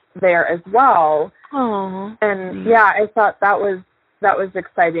booth there as well. And I thought that was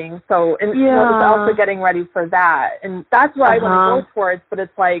exciting. So, and I was also getting ready for that. And that's what I want to go towards, but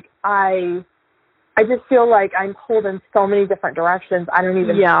it's like, I just feel like I'm pulled in so many different directions. I don't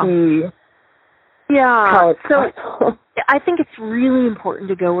even see how it's possible. I think it's really important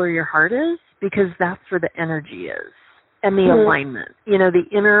to go where your heart is, because that's where the energy is and the alignment, you know, the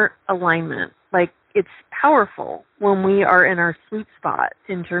inner alignment. Like, it's powerful when we are in our sweet spot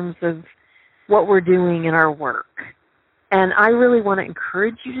in terms of what we're doing in our work. And I really want to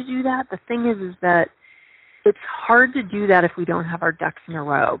encourage you to do that. The thing is that it's hard to do that if we don't have our ducks in a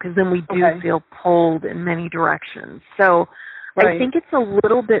row, because then we do feel pulled in many directions. So I think it's a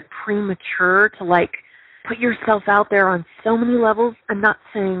little bit premature to, like, put yourself out there on so many levels. I'm not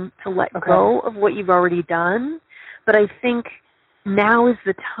saying to let go of what you've already done, but I think now is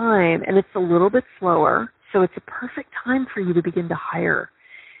the time, and it's a little bit slower, so it's a perfect time for you to begin to hire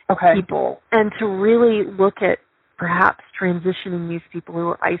people and to really look at perhaps transitioning these people who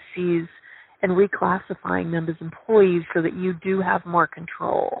are ICs and reclassifying them as employees so that you do have more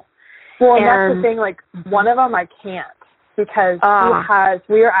control. Well, and that's the thing, like, one of them I can't, because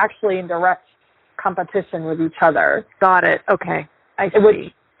we are actually in direct competition with each other. Got it. Okay. I see.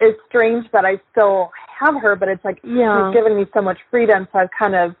 Which is strange that I still have her, but it's like, she's given me so much freedom, so I've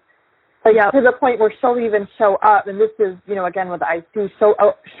kind of, like, to the point where she'll even show up, and this is, you know, again with the IC,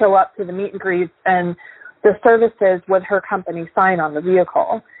 show up to the meet and greets and the services with her company sign on the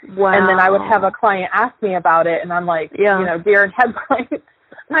vehicle. Wow. And then I would have a client ask me about it, and I'm like, you know, deer in headlights.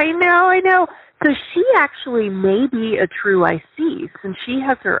 I know. So she actually may be a true IC, since she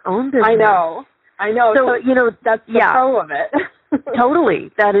has her own business. I know. So, you know, that's the pro of it.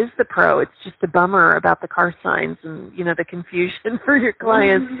 Totally. That is the pro. It's just a bummer about the car signs and, you know, the confusion for your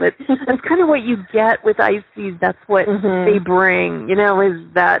clients. But that's kind of what you get with ICs. That's what they bring, you know, is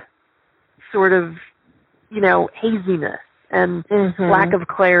that sort of, you know, haziness and lack of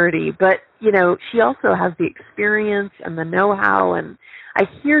clarity. But, you know, she also has the experience and the know-how. And I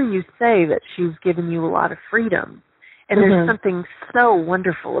hear you say that she's given you a lot of freedom. And there's something so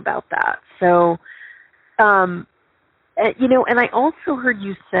wonderful about that. So, And I also heard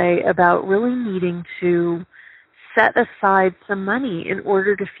you say about really needing to set aside some money in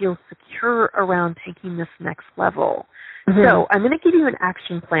order to feel secure around taking this next level. Mm-hmm. So I'm going to give you an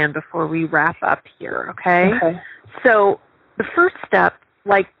action plan before we wrap up here, okay? So the first step,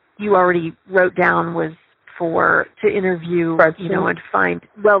 like you already wrote down, was to interview, and find,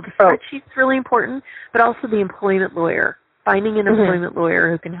 the spreadsheet's really important, but also the employment lawyer. Finding an employment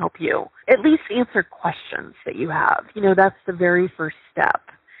lawyer who can help you at least answer questions that you have. That's the very first step.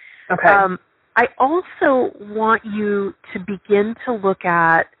 Okay. I also want you to begin to look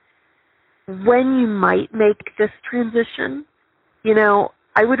at when you might make this transition.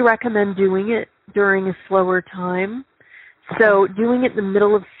 I would recommend doing it during a slower time. So doing it in the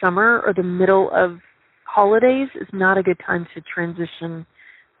middle of summer or the middle of holidays is not a good time to transition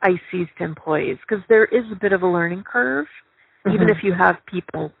ICs to employees, because there is a bit of a learning curve, even if you have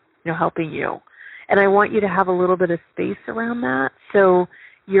people, helping you. And I want you to have a little bit of space around that, so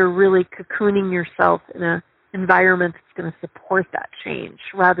you're really cocooning yourself in an environment that's going to support that change,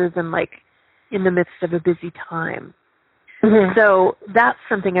 rather than like in the midst of a busy time. So that's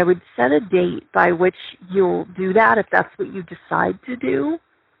something I would set a date by which you'll do that, if that's what you decide to do.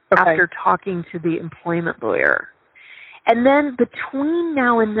 After talking to the employment lawyer. And then between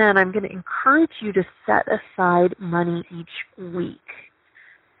now and then, I'm going to encourage you to set aside money each week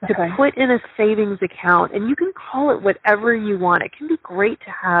to put in a savings account. And you can call it whatever you want. It can be great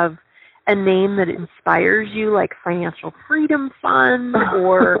to have a name that inspires you, like Financial Freedom Fund,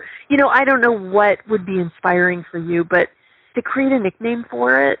 or, I don't know what would be inspiring for you, but to create a nickname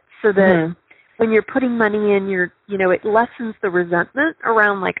for it so that when you're putting money in, it lessens the resentment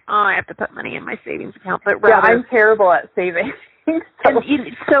around like, I have to put money in my savings account. But rather, I'm terrible at saving.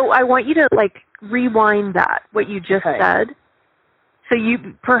 So I want you to like rewind that, what you just said. So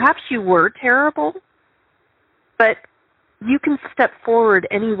perhaps you were terrible, but you can step forward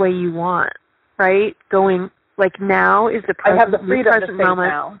any way you want, right? Going like, now is the present, I have the freedom to save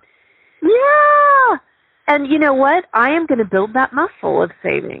moment. Now. Yeah. And you know what? I am going to build that muscle of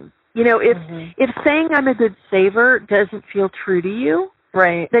saving. If saying I'm a good saver doesn't feel true to you,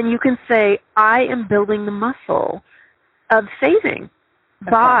 then you can say, I am building the muscle of saving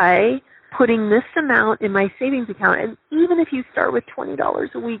by putting this amount in my savings account. And even if you start with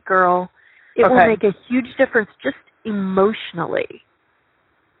 $20 a week, girl, it will make a huge difference just emotionally,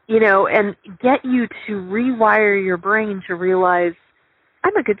 and get you to rewire your brain to realize,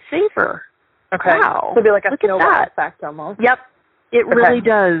 I'm a good saver. Wow. So it'll be like a snowball effect almost. Yep. It really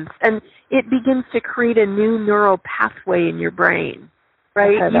does. And it begins to create a new neural pathway in your brain,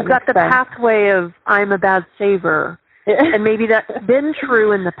 right? You've got the pathway of, I'm a bad saver. And maybe that's been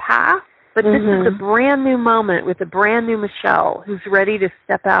true in the past, but this is a brand new moment with a brand new Michelle who's ready to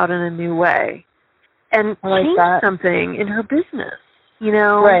step out in a new way and change something in her business,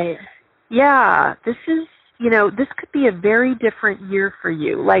 Right. Yeah, this is, this could be a very different year for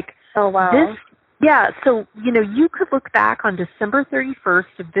you. Like, oh, wow. Yeah, so, you could look back on December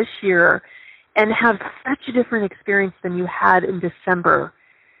 31st of this year and have such a different experience than you had in December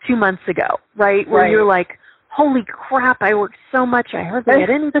 2 months ago, right? Where you're like, holy crap, I worked so much, I hardly had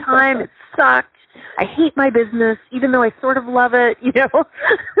any time, it sucked, I hate my business, even though I sort of love it,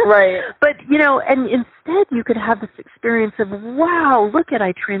 Right. But, and instead you could have this experience of, wow, look at,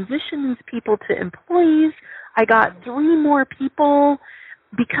 I transitioned these people to employees, I got 3 more people.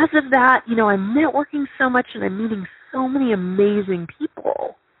 Because of that, I'm networking so much and I'm meeting so many amazing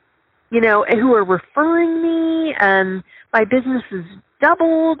people, who are referring me, and my business is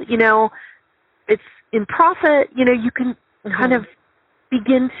doubled, it's in profit. You can kind of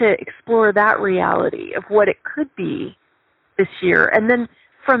begin to explore that reality of what it could be this year. And then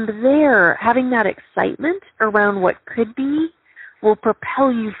from there, having that excitement around what could be will propel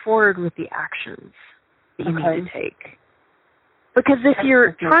you forward with the actions that you need to take. Because if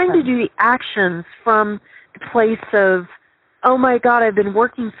you're trying to do the actions from the place of, oh my God, I've been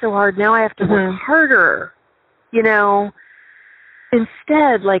working so hard, now I have to work harder,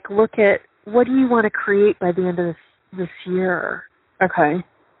 instead, like, look at, what do you want to create by the end of this year?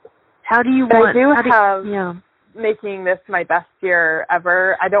 How do you want... making this my best year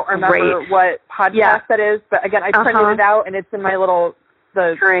ever. I don't remember what podcast that is, but again, I printed it out and it's in my little...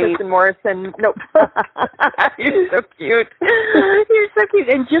 the Kristen Morrison notebook. You're so cute. You're so cute.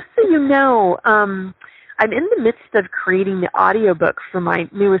 And just so you know, I'm in the midst of creating the audiobook for my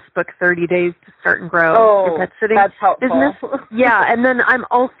newest book, 30 Days to Start and Grow Your Pet Sitting that's helpful. Business. Yeah, and then I'm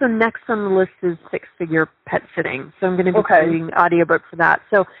also next on the list is 6-figure pet sitting. So I'm going to be creating the audiobook for that.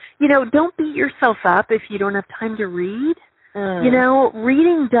 So, don't beat yourself up if you don't have time to read. You know,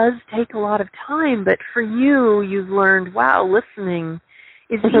 reading does take a lot of time, but for you, you've learned, wow, listening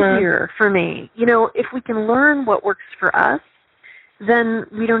is easier for me. You know, if we can learn what works for us, then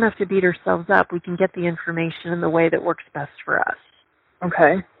we don't have to beat ourselves up. We can get the information in the way that works best for us.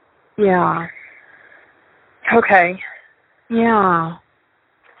 Okay. Yeah. Okay. Yeah.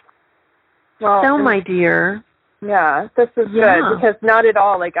 Well, so, my dear. Yeah, this is good because not at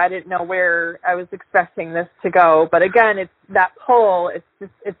all, like, I didn't know where I was expecting this to go. But again, it's that pull.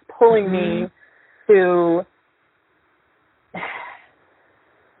 It's pulling me to,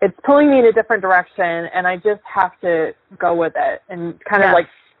 it's pulling me in a different direction, and I just have to go with it and kind of like,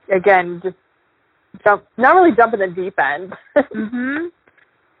 again, just jump, not really jump in the deep end.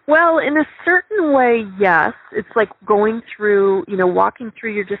 Well, in a certain way, yes. It's like going through, you know, walking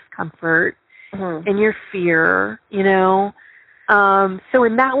through your discomfort and your fear, you know. So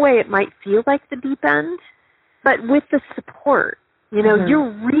in that way, it might feel like the deep end, but with the support, you know,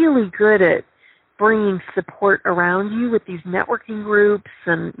 you're really good at bringing support around you with these networking groups,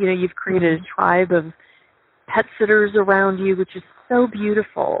 and, you know, you've created a tribe of pet sitters around you, which is so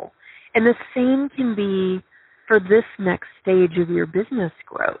beautiful. And the same can be for this next stage of your business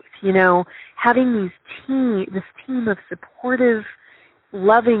growth, you know, having this team of supportive,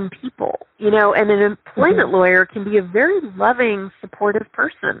 loving people, you know, and an employment lawyer can be a very loving, supportive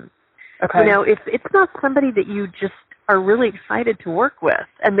person. Okay. You know, if it's not somebody that you just are really excited to work with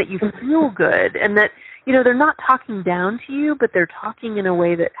and that you feel good and that, you know, they're not talking down to you, but they're talking in a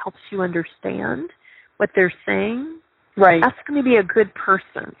way that helps you understand what they're saying, right? That's going to be a good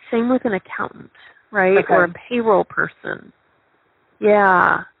person. Same with an accountant, right? Okay. Or a payroll person.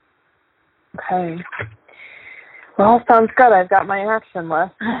 Yeah. Okay. Well, sounds good. I've got my action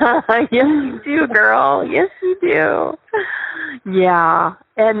list. Yes, you do, girl. Yes, you do. Yeah.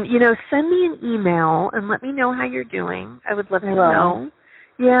 And, you know, send me an email and let me know how you're doing. I would love to know.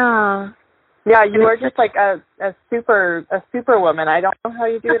 Yeah. Yeah, you are just like a superwoman. I don't know how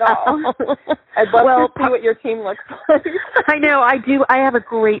you do it all. I'd love to see what your team looks like. I know, I do. I have a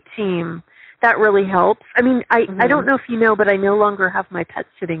great team. That really helps. I mean, I don't know if you know, but I no longer have my pet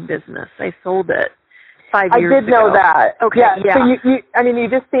sitting business. I sold it 5 years ago. I did know that. Okay, yeah. So you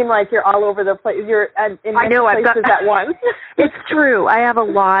just seem like you're all over the place. You're in many places at once. It's true. I have a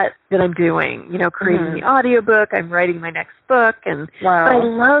lot that I'm doing. You know, creating the audiobook. I'm writing my next book, and but I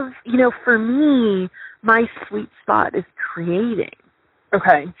love. You know, for me, my sweet spot is creating.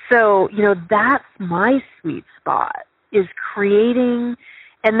 Okay. So you know, that's my sweet spot is creating.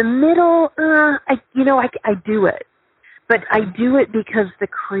 And the middle, I do it. But I do it because the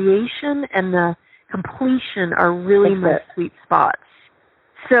creation and the completion are really my sweet spots.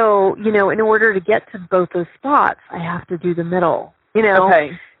 So, you know, in order to get to both those spots, I have to do the middle, you know.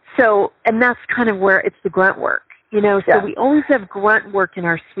 Okay. So, and that's kind of where it's the grunt work, you know. So we always have grunt work in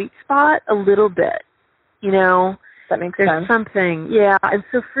our sweet spot a little bit, you know. That makes sense. There's something, yeah. And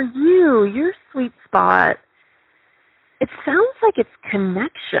so for you, your sweet spot, it sounds like it's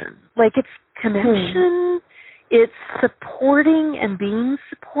connection. Like it's connection. It's supporting and being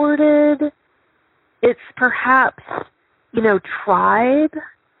supported. It's perhaps, you know, tribe.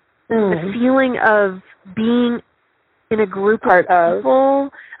 The feeling of being in a group of people,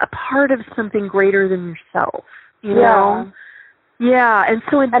 a part of something greater than yourself. You know? Yeah. And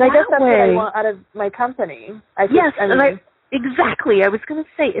so in that way, I guess that's what I want out of my company. Exactly. I was going to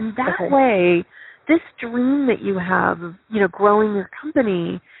say, in that way, this dream that you have of, you know, growing your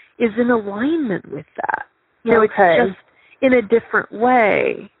company is in alignment with that. You know, it's just in a different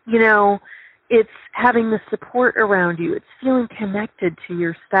way. You know, it's having the support around you. It's feeling connected to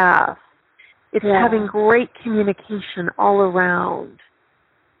your staff. It's having great communication all around.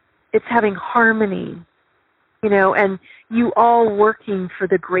 It's having harmony, you know, and you all working for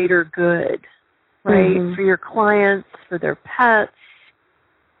the greater good, right? For your clients, for their pets.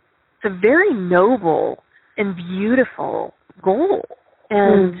 It's a very noble and beautiful goal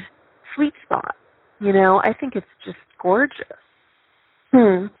and sweet spot. You know, I think it's just gorgeous.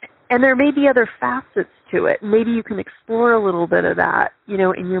 And there may be other facets to it. Maybe you can explore a little bit of that, you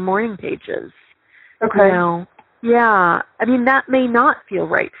know, in your morning pages. Okay. You know, yeah. I mean, that may not feel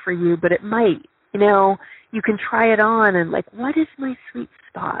right for you, but it might. You know, you can try it on and like, what is my sweet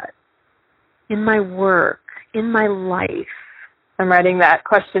spot in my work, in my life? I'm writing that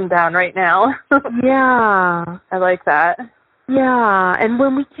question down right now. Yeah. I like that. Yeah. And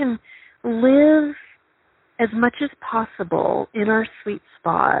when we can live as much as possible in our sweet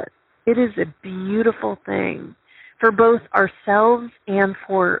spot, it is a beautiful thing for both ourselves and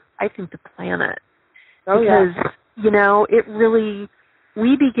for, I think, the planet. Because, you know, it really,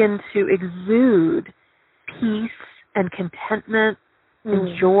 we begin to exude peace and contentment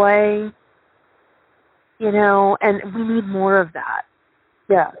and joy, you know, and we need more of that.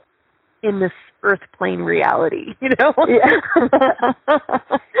 Yeah. In this earth plane reality, you know?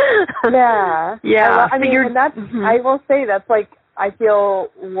 Yeah. Yeah. I mean, and that's, I will say that's like, I feel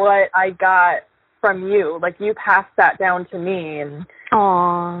what I got from you. Like, you passed that down to me. And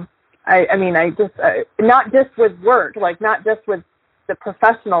Aww. I mean, I just, not just with work, like, not just with the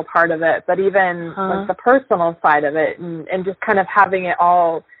professional part of it, but even like the personal side of it, and just kind of having it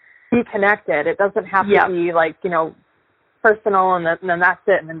all be connected. It doesn't have to be like, you know, personal and then that's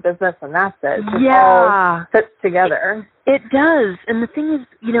it, and then business and that's it. It just all fits together. It does. And the thing is,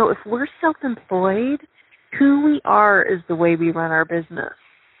 you know, if we're self-employed, who we are is the way we run our business.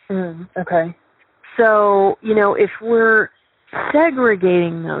 Okay. So, you know, if we're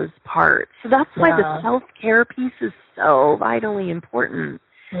segregating those parts, so that's why the self-care piece is so vitally important.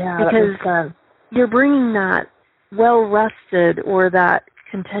 Yeah, because you're bringing that well-rested or that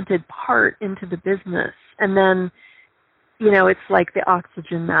contented part into the business, and then, you know, it's like the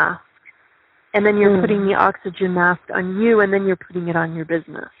oxygen mask. And then you're putting the oxygen mask on you, and then you're putting it on your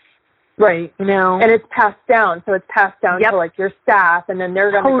business. Right. You know? And it's passed down. So it's passed down to, like, your staff, and then they're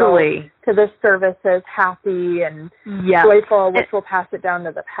going to go to the services happy and joyful, which will pass it down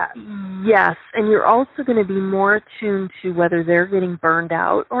to the pet. Yes. And you're also going to be more attuned to whether they're getting burned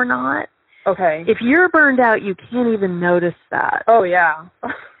out or not. Okay. If you're burned out, you can't even notice that. Oh, yeah.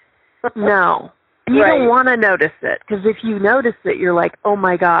 No. And you don't want to notice it, because if you notice it, you're like, oh,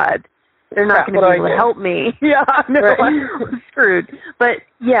 my God, they're not going to be able to help me. Yeah, no, I'm screwed. But,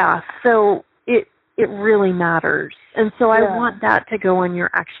 yeah, so it really matters. And so I want that to go on your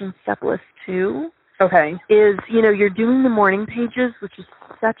action step list, too. Okay. Is, you know, you're doing the morning pages, which is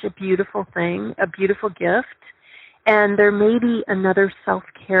such a beautiful thing, a beautiful gift. And there may be another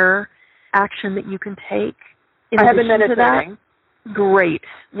self-care action that you can take. I have been meditating. Great.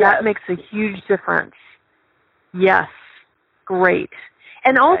 That makes a huge difference. Yes. Great.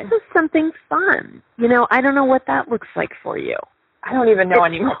 And also something fun. You know, I don't know what that looks like for you. I don't even know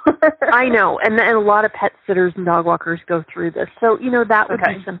anymore. I know. And a lot of pet sitters and dog walkers go through this. So, you know, that would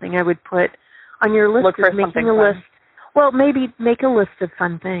be something I would put on your list. Look for making a list. Well, maybe make a list of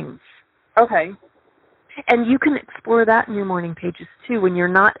fun things. Okay. And you can explore that in your morning pages, too. When you're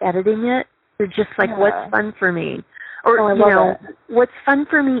not editing it, you're just like, what's fun for me? Or, you know, what's fun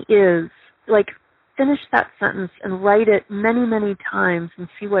for me is, like, finish that sentence and write it many, many times and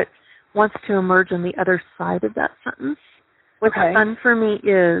see what wants to emerge on the other side of that sentence. What's fun for me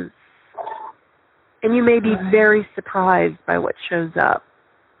is, and you may be very surprised by what shows up.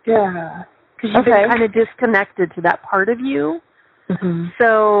 Yeah. Because you've been kind of disconnected to that part of you.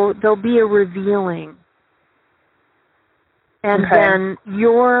 So there'll be a revealing. And then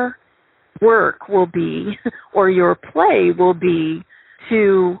your work will be, or your play will be,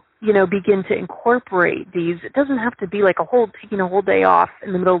 to, you know, begin to incorporate these. It doesn't have to be like taking a whole day off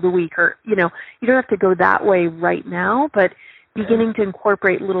in the middle of the week, or, you know, you don't have to go that way right now, but beginning to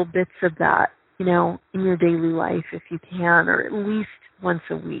incorporate little bits of that, you know, in your daily life if you can, or at least once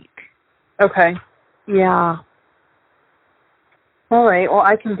a week. Okay. Yeah. All right. Well,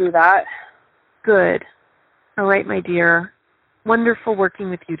 I can do that. Good. All right, my dear. Wonderful working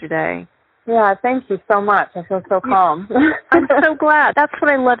with you today. Yeah, thank you so much. I feel so calm. I'm so glad. That's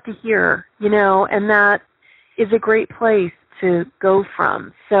what I love to hear, you know, and that is a great place to go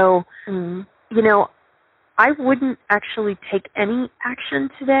from. So, you know, I wouldn't actually take any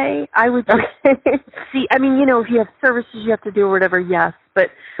action today. I would just see, I mean, you know, if you have services you have to do or whatever, yes. But,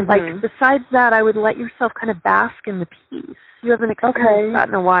 like, besides that, I would let yourself kind of bask in the peace. You haven't experienced that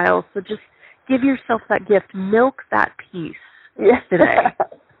in a while, so just give yourself that gift. Milk that peace today.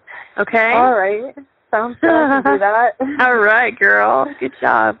 Okay? All right. Sounds good. I can do that. All right, girl. Good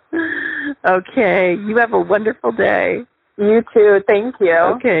job. Okay. You have a wonderful day. You too. Thank you.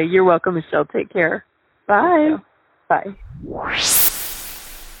 Okay. You're welcome, Michelle. Take care. Bye. Bye.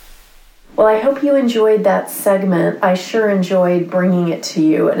 Well, I hope you enjoyed that segment. I sure enjoyed bringing it to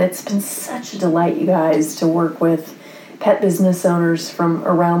you, and it's been such a delight, you guys, to work with pet business owners from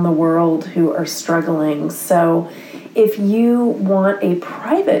around the world who are struggling. So if you want a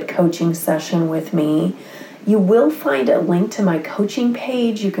private coaching session with me, you will find a link to my coaching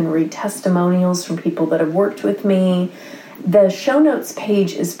page. You can read testimonials from people that have worked with me. The show notes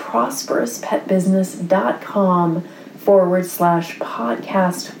page is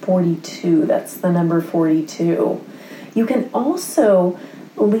prosperouspetbusiness.com/podcast 42. That's the number 42. You can also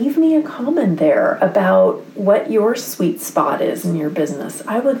leave me a comment there about what your sweet spot is in your business.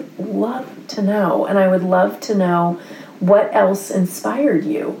 I would love to know, and I would love to know what else inspired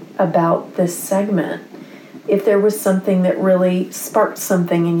you about this segment. if there was something that really sparked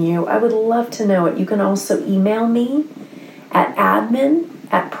something in you, I would love to know it. You can also email me at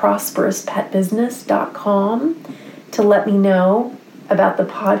admin@prosperouspetbusiness.com to let me know about the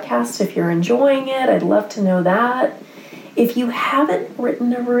podcast. If you're enjoying it, I'd love to know that. If you haven't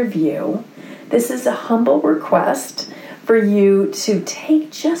written a review, this is a humble request for you to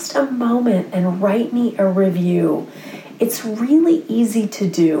take just a moment and write me a review. It's really easy to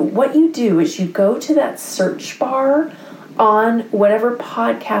do. What you do is you go to that search bar on whatever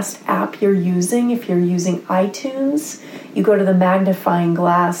podcast app you're using. If you're using iTunes, you go to the magnifying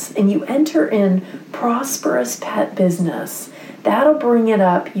glass and you enter in Prosperous Pet Business. That'll bring it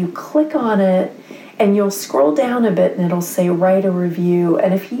up. You click on it and you'll scroll down a bit and it'll say write a review.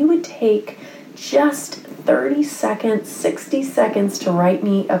 And if you would take just 30 seconds, 60 seconds to write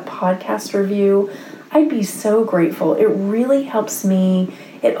me a podcast review, I'd be so grateful. It really helps me.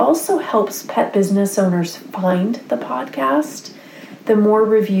 It also helps pet business owners find the podcast. The more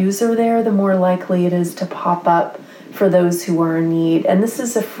reviews are there, the more likely it is to pop up for those who are in need. And this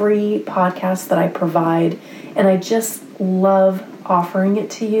is a free podcast that I provide, and I just love offering it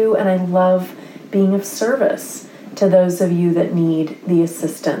to you, and I love being of service to those of you that need the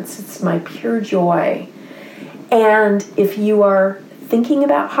assistance. It's my pure joy. And if you are thinking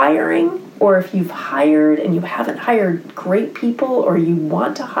about hiring, or if you've hired and you haven't hired great people, or you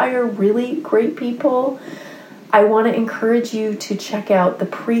want to hire really great people, I want to encourage you to check out the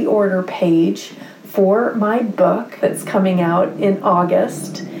pre-order page for my book that's coming out in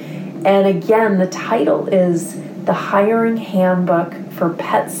August. And again, the title is The Hiring Handbook for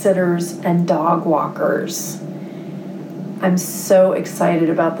Pet Sitters and Dog Walkers. I'm so excited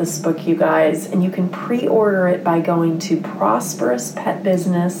about this book, you guys, and you can pre-order it by going to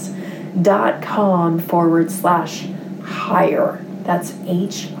prosperouspetbusiness.com/hire. That's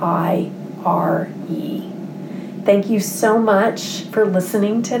HIRE. Thank you so much for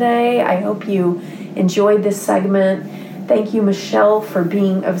listening today. I hope you enjoyed this segment. Thank you, Michelle, for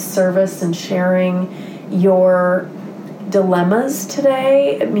being of service and sharing your dilemmas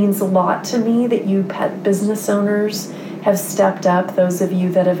today. It means a lot to me that you pet business owners have stepped up, those of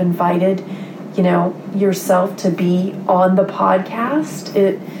you that have invited, yourself to be on the podcast.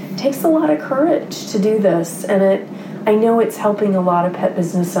 It takes a lot of courage to do this, and I know it's helping a lot of pet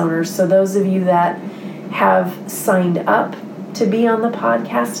business owners. So those of you that have signed up to be on the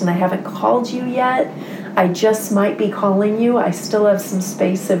podcast and I haven't called you yet, I just might be calling you. I still have some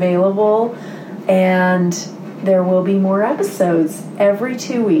space available, and there will be more episodes every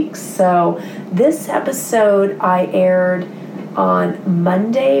 2 weeks. So this episode I aired on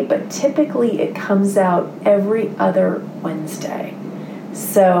Monday, but typically it comes out every other Wednesday.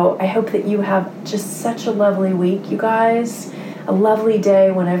 So I hope that you have just such a lovely week, you guys. A lovely day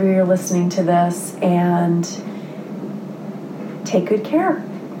whenever you're listening to this, and take good care.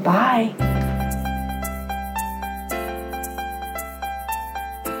 Bye.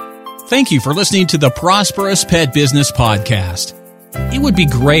 Thank you for listening to the Prosperous Pet Business Podcast. It would be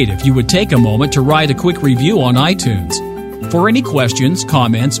great if you would take a moment to write a quick review on iTunes. For any questions,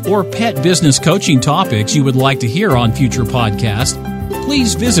 comments, or pet business coaching topics you would like to hear on future podcasts,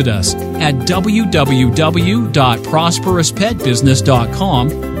 please visit us at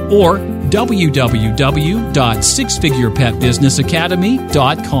www.prosperouspetbusiness.com or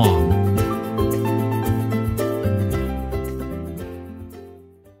www.sixfigurepetbusinessacademy.com.